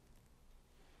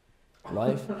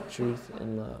 Life, truth,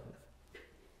 and love.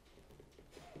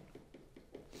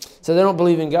 So they don't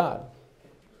believe in God.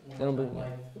 They don't believe in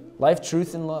God. Life,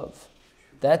 truth, and love.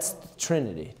 That's the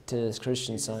Trinity to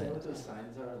Christian Science. Is that what those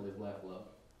signs are? Live, laugh, love.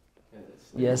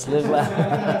 Yes, live, laugh.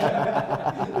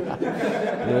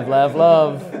 Live, laugh,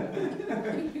 love.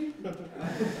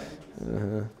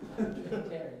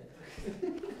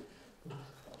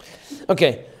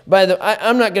 Okay.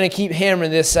 I'm not going to keep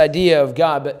hammering this idea of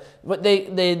God, but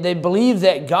they believe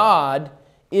that God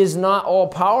is not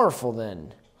all-powerful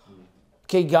then.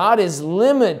 Okay, God is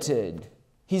limited.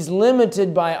 He's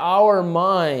limited by our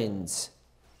minds.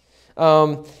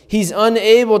 He's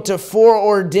unable to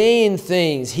foreordain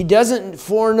things. He doesn't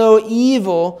foreknow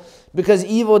evil because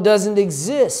evil doesn't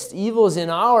exist. Evil is in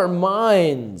our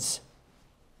minds.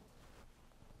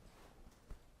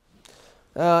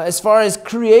 As far as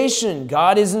creation,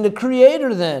 God isn't a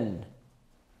creator then.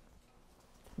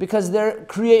 Because there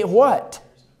create what?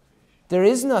 There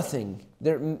is nothing.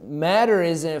 Matter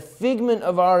is a figment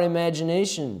of our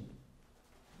imagination.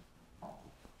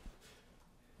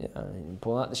 Yeah, you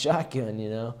pull out the shotgun,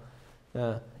 you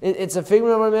know. It's a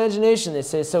figment of our imagination. They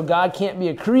say, so God can't be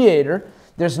a creator.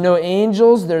 There's no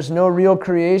angels. There's no real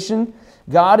creation.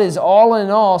 God is all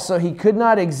in all, so he could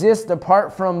not exist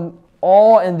apart from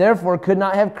all and therefore could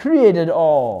not have created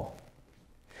all.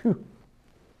 Whew.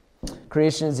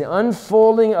 Creation is the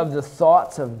unfolding of the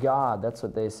thoughts of God. That's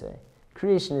what they say.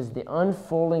 Creation is the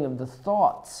unfolding of the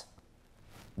thoughts,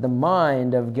 the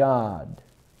mind of God.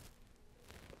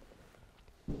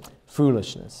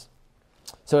 Foolishness.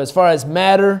 So as far as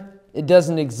matter, it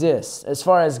doesn't exist. As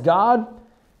far as God,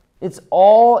 it's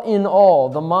all in all,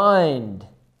 the mind.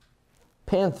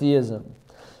 Pantheism.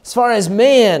 As far as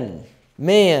man,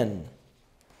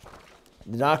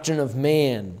 the doctrine of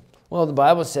man. Well, the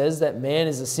Bible says that man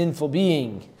is a sinful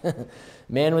being.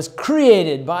 Man was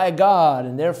created by God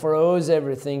and therefore owes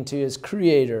everything to his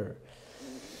creator.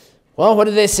 Well, what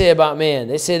do they say about man?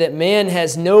 They say that man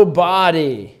has no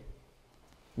body.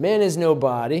 Man has no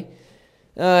body.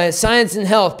 Science and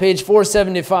Health, page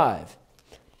 475.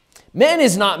 Man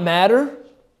is not matter.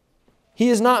 He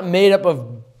is not made up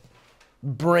of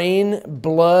brain,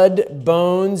 blood,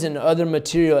 bones, and other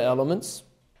material elements.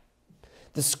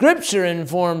 The Scripture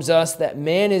informs us that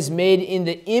man is made in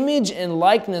the image and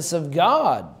likeness of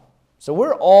God. So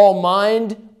we're all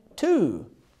mind too.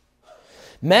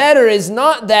 Matter is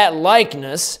not that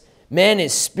likeness. Man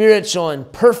is spiritual and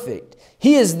perfect.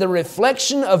 He is the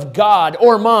reflection of God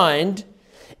or mind,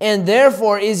 and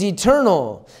therefore is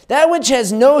eternal. That which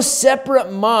has no separate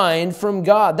mind from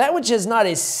God. That which has not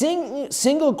a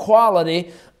single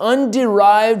quality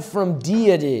underived from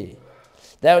deity.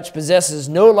 That which possesses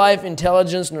no life,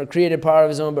 intelligence, nor creative power of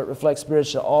his own, but reflects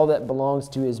spiritual, all that belongs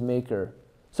to his maker.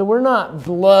 So we're not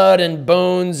blood and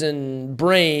bones and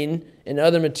brain and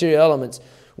other material elements.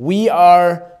 We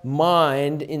are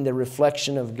mind in the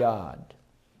reflection of God.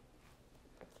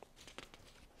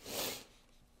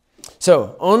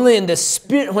 So only in the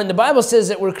spirit, when the Bible says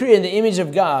that we're created in the image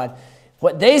of God,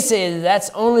 what they say is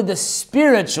that's only the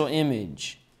spiritual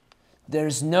image.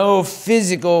 There's no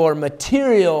physical or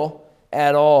material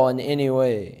at all in any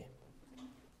way.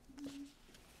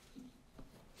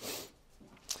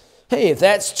 Hey, if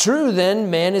that's true,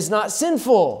 then man is not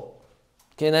sinful.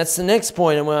 Okay, that's the next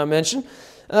point I want to mention.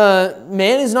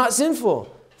 Man is not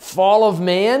sinful. Fall of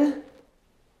man,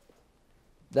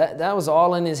 that was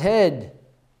all in his head.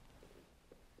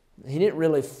 He didn't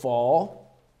really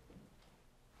fall.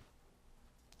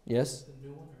 Yes?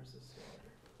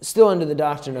 Still under the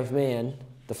doctrine of man,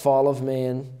 the fall of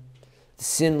man. The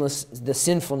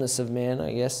sinfulness of man,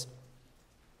 I guess.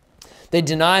 They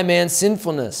deny man's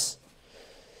sinfulness.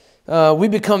 We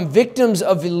become victims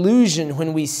of illusion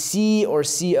when we when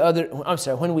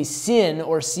we sin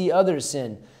or see others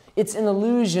sin. It's an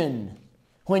illusion.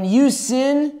 When you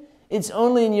sin, it's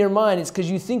only in your mind. It's because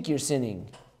you think you're sinning.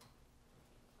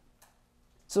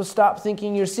 So stop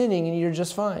thinking you're sinning and you're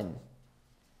just fine.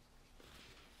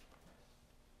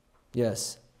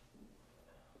 Yes.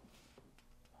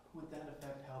 Would that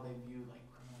affect how they view like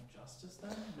criminal justice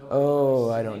then?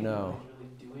 I don't know. Nobody's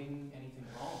really doing anything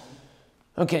wrong.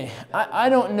 Okay, I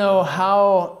don't know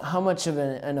how much of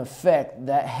an effect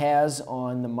that has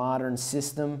on the modern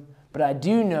system, but I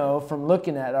do know from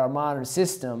looking at our modern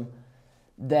system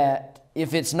that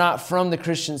if it's not from the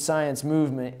Christian Science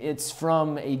movement, it's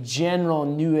from a general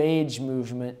New Age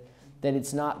movement, that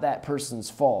it's not that person's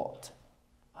fault.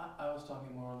 I was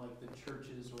talking more on like the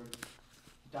churches or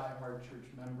diehard church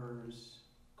members,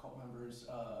 cult members,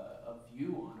 a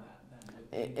view on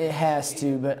that. Then It has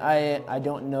to, but I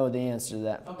don't know the answer to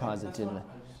that positively. That's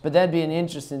fine. But that'd be an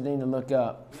interesting thing to look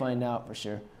up, find out for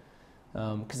sure.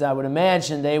 Because I would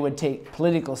imagine they would take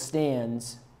political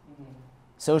stands,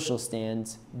 social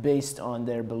stands, based on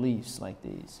their beliefs like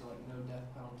these. So like no death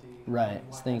penalty. Right,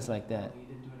 Why things not? like that. You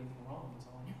didn't do anything wrong. That's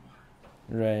all on your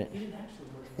Right, He didn't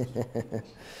actually hurt us.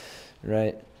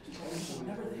 right.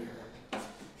 Whenever they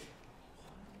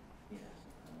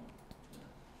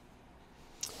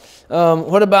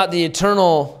What about the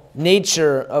eternal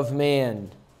nature of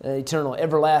man? Eternal,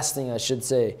 everlasting, I should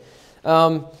say.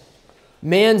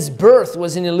 Man's birth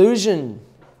was an illusion.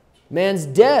 Man's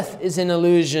death is an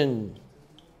illusion.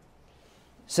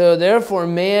 So therefore,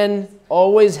 man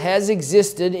always has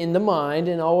existed in the mind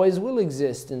and always will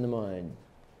exist in the mind.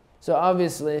 So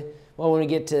obviously, when we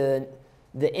get to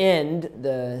the end,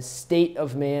 the state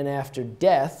of man after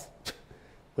death,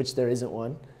 which there isn't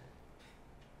one,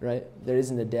 right? There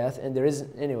isn't a death, and there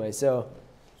isn't, anyway, so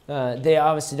they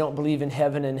obviously don't believe in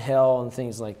heaven and hell and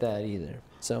things like that either.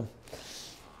 So,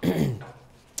 all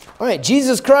right,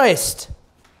 Jesus Christ.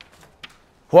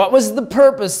 What was the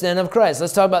purpose then of Christ?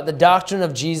 Let's talk about the doctrine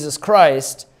of Jesus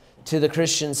Christ to the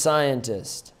Christian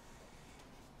Scientist.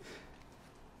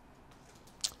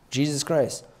 Jesus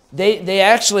Christ. They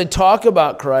actually talk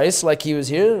about Christ like he was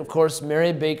here. Of course,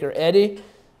 Mary Baker Eddy,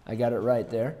 I got it right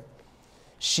there.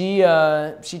 She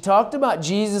talked about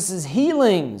Jesus'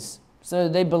 healings. So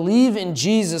they believe in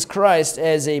Jesus Christ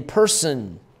as a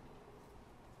person.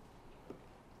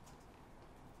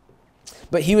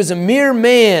 But he was a mere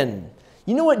man.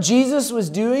 You know what Jesus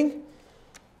was doing?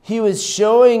 He was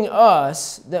showing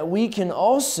us that we can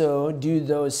also do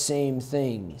those same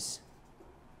things.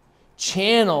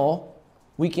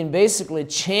 We can basically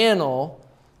channel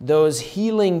those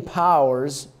healing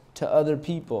powers to other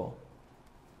people.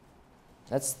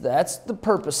 That's the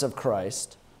purpose of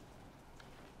Christ,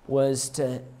 was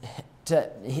to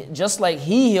just like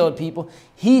he healed people,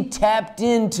 he tapped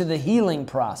into the healing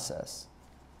process.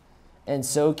 And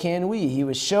so can we. He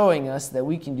was showing us that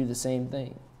we can do the same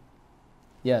thing.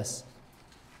 Yes?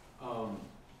 This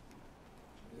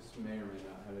may or may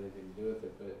not have anything to do with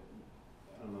it, but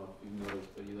I don't know if you've noticed,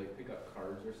 but you like pick up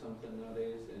cards or something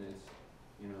nowadays, and it's,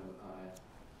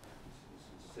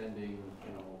 sending,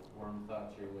 warm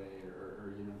thoughts your way,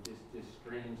 or just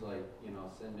strange, like,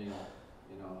 sending,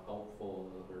 helpful,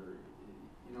 or,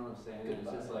 you know what I'm saying? Good It's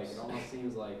just vibes. like, it almost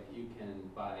seems like you can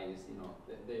buy,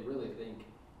 they really think,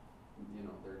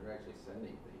 they're actually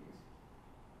sending things,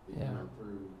 Yeah.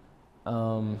 through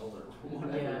mail or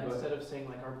whatever. Yeah, but instead of saying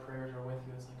like our prayers are with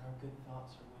you, it's like our good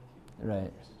thoughts are with you. Right.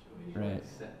 In your situation. Right.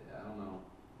 I don't know.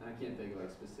 And I can't think of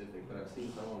like specific, but I've seen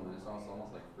some of them, and it's also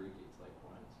almost like freaky. It's like,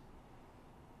 what?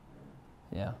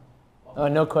 Yeah. Oh,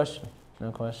 no question.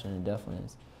 No question. It definitely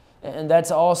is. And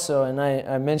that's also, and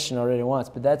I mentioned already once,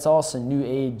 but that's also New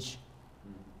Age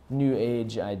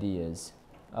ideas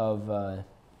of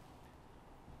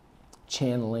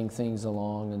channeling things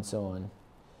along and so on.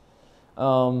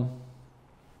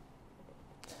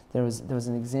 There was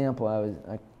an example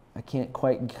I can't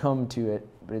quite come to it,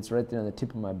 but it's right there on the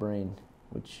tip of my brain,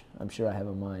 which I'm sure I have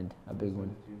in mind, a big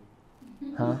one.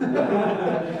 Huh?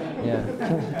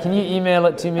 Yeah. Can you email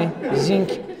it to me?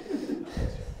 Zink.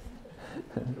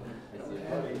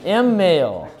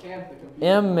 M-mail.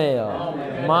 M-mail.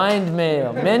 Mind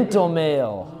mail. Mental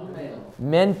mail.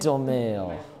 Mental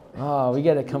mail. Oh, we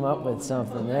got to come up with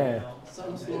something there.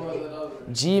 Some slower than others.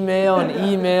 Gmail and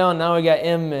email, now we got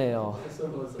M-mail.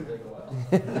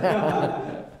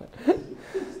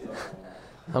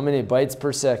 How many bytes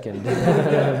per second?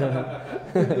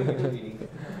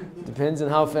 Depends on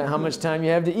how much time you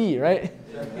have to eat, right?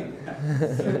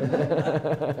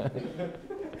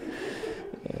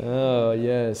 Oh,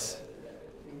 yes.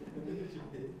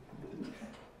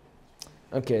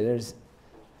 Okay, there's...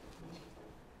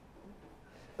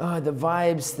 the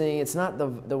vibes thing, it's not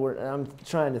the word. I'm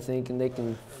trying to think, and they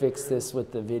can fix this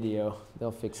with the video.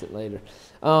 They'll fix it later.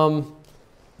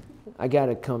 I got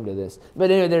to come to this.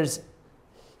 But anyway, there's,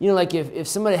 like if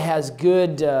somebody has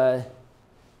good...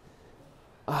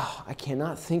 I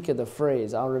cannot think of the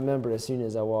phrase. I'll remember as soon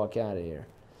as I walk out of here.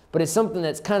 But it's something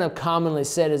that's kind of commonly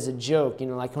said as a joke.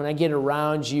 Like when I get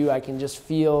around you, I can just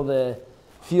feel the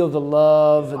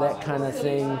love, that kind of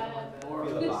thing.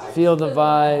 Feel the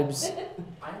vibes.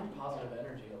 Positive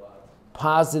energy a lot.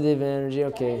 Positive energy,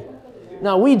 okay.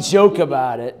 Now, we joke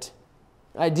about it.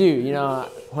 I do,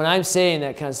 when I'm saying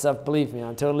that kind of stuff, believe me,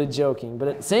 I'm totally joking. But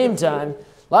at the same time,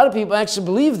 a lot of people actually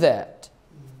believe that.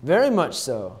 Very much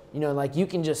so. Like you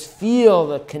can just feel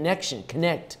the connection,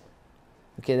 connect.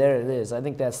 Okay, there it is. I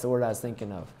think that's the word I was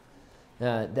thinking of.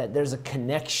 That there's a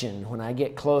connection when I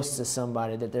get close to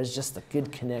somebody, that there's just a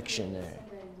good connection there.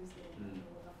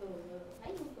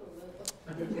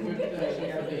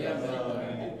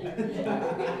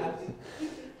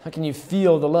 How can you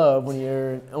feel the love when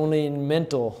you're only in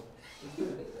mental?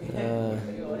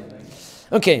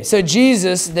 Okay, so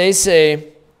Jesus, they say,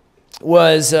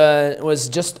 was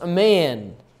just a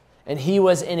man, and he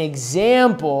was an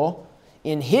example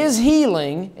in his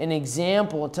healing, an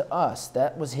example to us.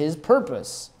 That was his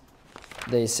purpose,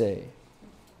 they say.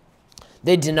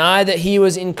 They deny that he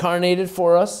was incarnated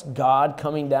for us, God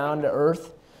coming down to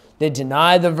earth. They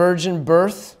deny the virgin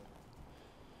birth.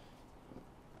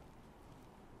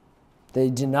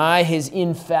 They deny his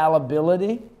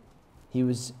infallibility. He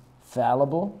was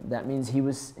fallible. That means he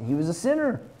was a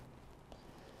sinner.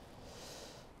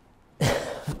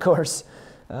 Of course,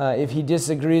 if he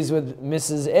disagrees with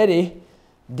Mrs. Eddy,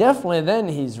 definitely then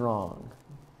he's wrong.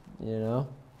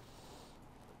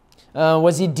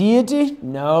 Was he deity?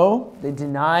 No. They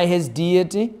deny his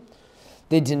deity.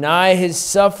 They deny his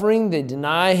suffering. They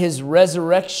deny his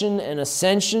resurrection and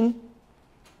ascension.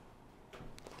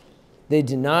 They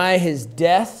deny his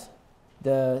death,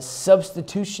 the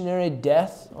substitutionary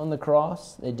death on the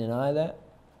cross. They deny that.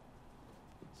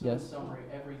 So Yes? in summary,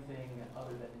 everything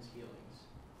other than his healings.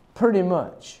 Pretty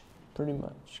much. Pretty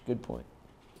much. Good point.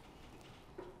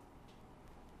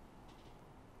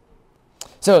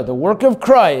 So the work of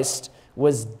Christ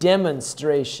was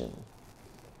demonstration.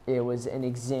 It was an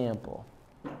example.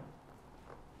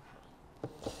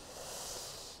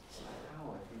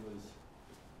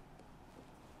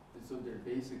 So they're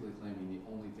basically claiming the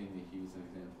only thing that he was an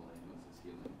example in was his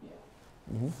healing.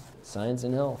 Mm-hmm. Science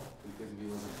and health. Because if he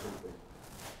wasn't perfect,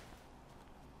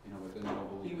 but then they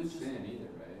don't believe in sin either,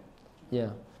 right?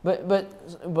 Yeah.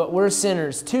 But we're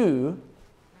sinners too.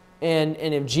 And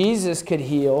if Jesus could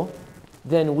heal,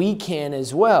 then we can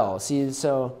as well. See,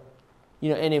 so,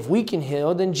 and if we can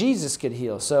heal, then Jesus could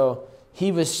heal. So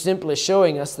he was simply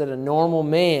showing us that a normal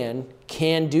man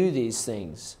can do these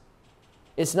things.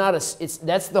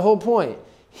 That's the whole point.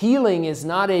 Healing is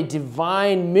not a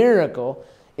divine miracle.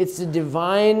 It's a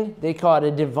divine, they call it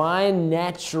a divine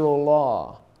natural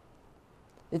law.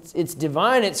 It's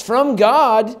divine, it's from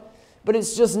God, but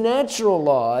it's just natural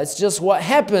law. It's just what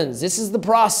happens. This is the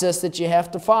process that you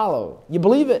have to follow. You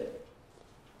believe it.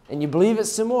 And you believe it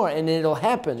some more, and it'll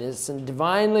happen. It's a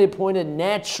divinely appointed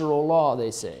natural law,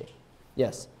 they say.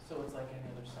 Yes? So it's like any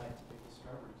other scientific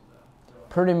discoveries, though. So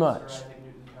Pretty much. Sir Isaac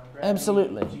Newton found gravity,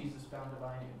 Absolutely. Jesus found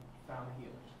the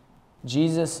healing.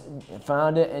 Jesus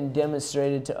found it and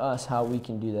demonstrated to us how we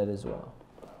can do that as well.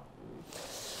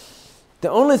 The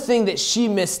only thing that she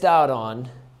missed out on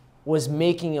was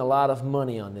making a lot of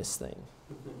money on this thing.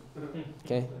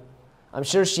 Okay? I'm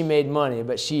sure she made money,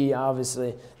 but she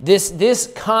obviously...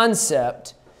 This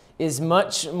concept is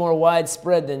much more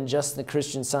widespread than just the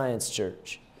Christian Science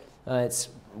Church. It's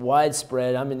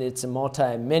widespread. I mean, it's a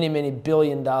many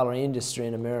billion-dollar industry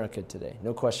in America today.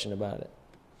 No question about it.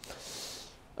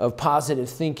 Of positive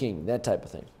thinking, that type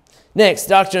of thing. Next,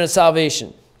 doctrine of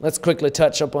salvation. Let's quickly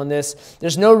touch up on this.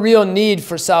 There's no real need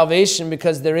for salvation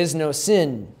because there is no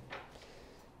sin.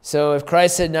 So if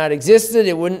Christ had not existed,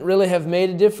 it wouldn't really have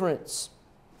made a difference.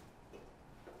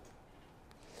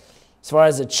 As far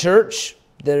as a church,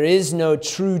 there is no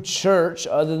true church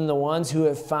other than the ones who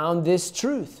have found this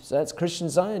truth. So that's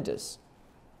Christian Scientists.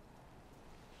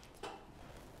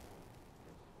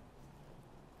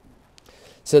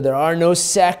 So there are no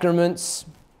sacraments.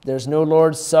 There's no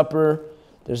Lord's Supper.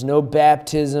 There's no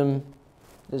baptism.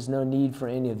 There's no need for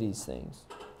any of these things.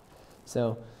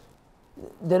 So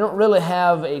they don't really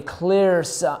have a clear,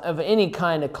 of any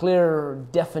kind of clear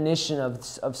definition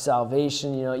of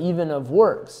salvation, even of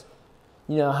works.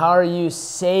 How are you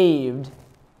saved?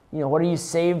 What are you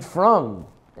saved from?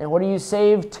 And what are you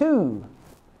saved to?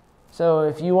 So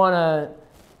if you want to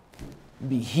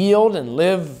be healed and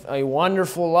live a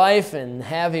wonderful life and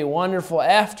have a wonderful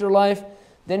afterlife,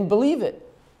 then believe it.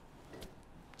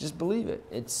 Just believe it.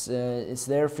 It's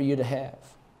there for you to have.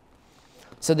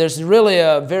 So there's really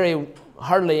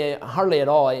hardly at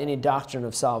all any doctrine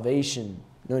of salvation.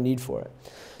 No need for it.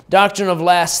 Doctrine of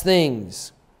last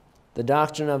things. The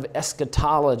doctrine of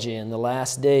eschatology in the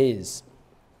last days.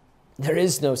 There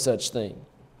is no such thing.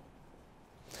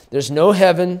 There's no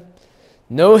heaven,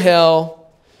 no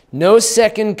hell, no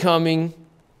second coming,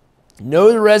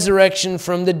 no resurrection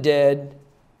from the dead.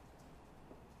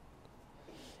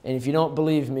 And if you don't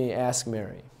believe me, ask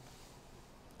Mary.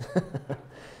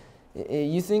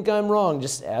 You think I'm wrong,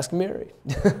 just ask Mary.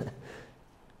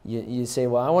 You say,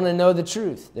 well, I want to know the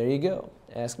truth. There you go.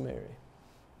 Ask Mary.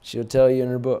 She'll tell you in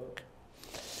her book.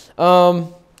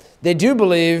 They do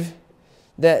believe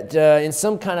that in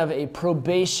some kind of a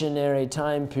probationary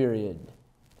time period,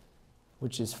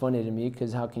 which is funny to me,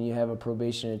 because how can you have a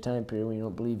probationary time period when you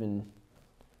don't believe in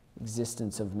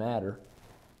existence of matter?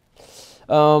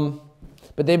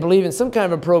 But they believe in some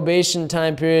kind of a probation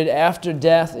time period after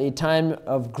death, a time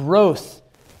of growth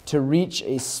to reach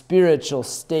a spiritual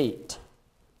state.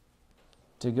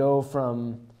 To go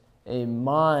from a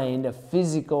mind, a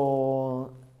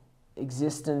physical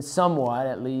existence somewhat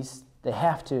at least. They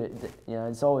have to,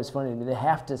 it's always funny to me, they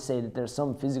have to say that there's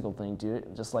some physical thing to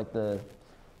it, just like the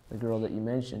girl that you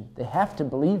mentioned. They have to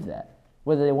believe that.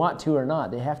 Whether they want to or not,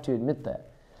 they have to admit that.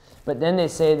 But then they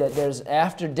say that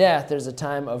after death, there's a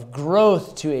time of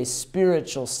growth to a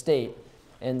spiritual state,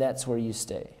 and that's where you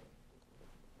stay.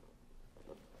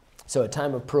 So a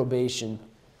time of probation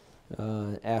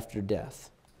after death.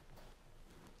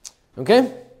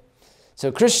 Okay?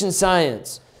 So Christian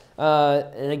Science.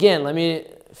 And again, let me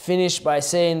finish by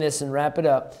saying this and wrap it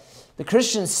up. The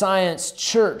Christian Science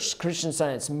church, Christian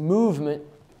Science movement,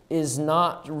 is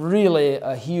not really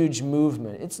a huge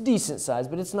movement. It's decent size,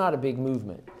 but it's not a big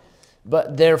movement.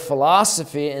 But their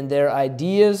philosophy and their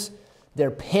ideas, their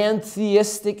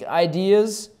pantheistic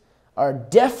ideas, are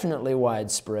definitely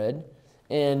widespread.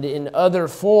 And in other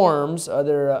forms,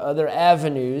 other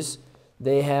avenues,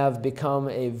 they have become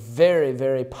a very,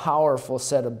 very powerful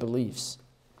set of beliefs.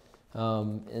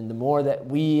 And the more that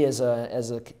we as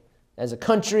a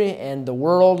country and the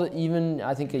world, even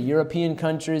I think European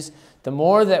countries, the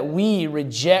more that we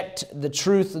reject the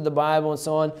truth of the Bible and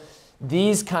so on,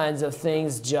 these kinds of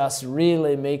things just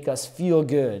really make us feel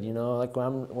good. Like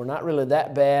we're not really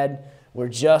that bad. We're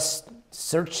just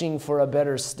searching for a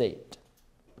better state.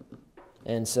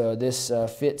 And so this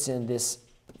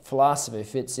philosophy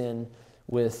fits in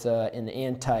with an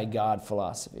anti-God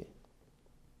philosophy.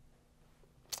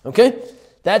 Okay?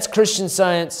 That's Christian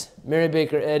Science. Mary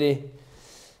Baker Eddy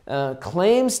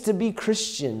claims to be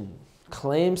Christian,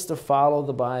 claims to follow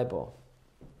the Bible.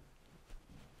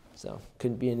 So,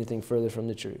 couldn't be anything further from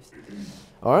the truth.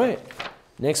 All right.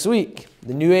 Next week,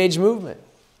 the New Age movement.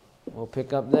 We'll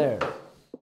pick up there.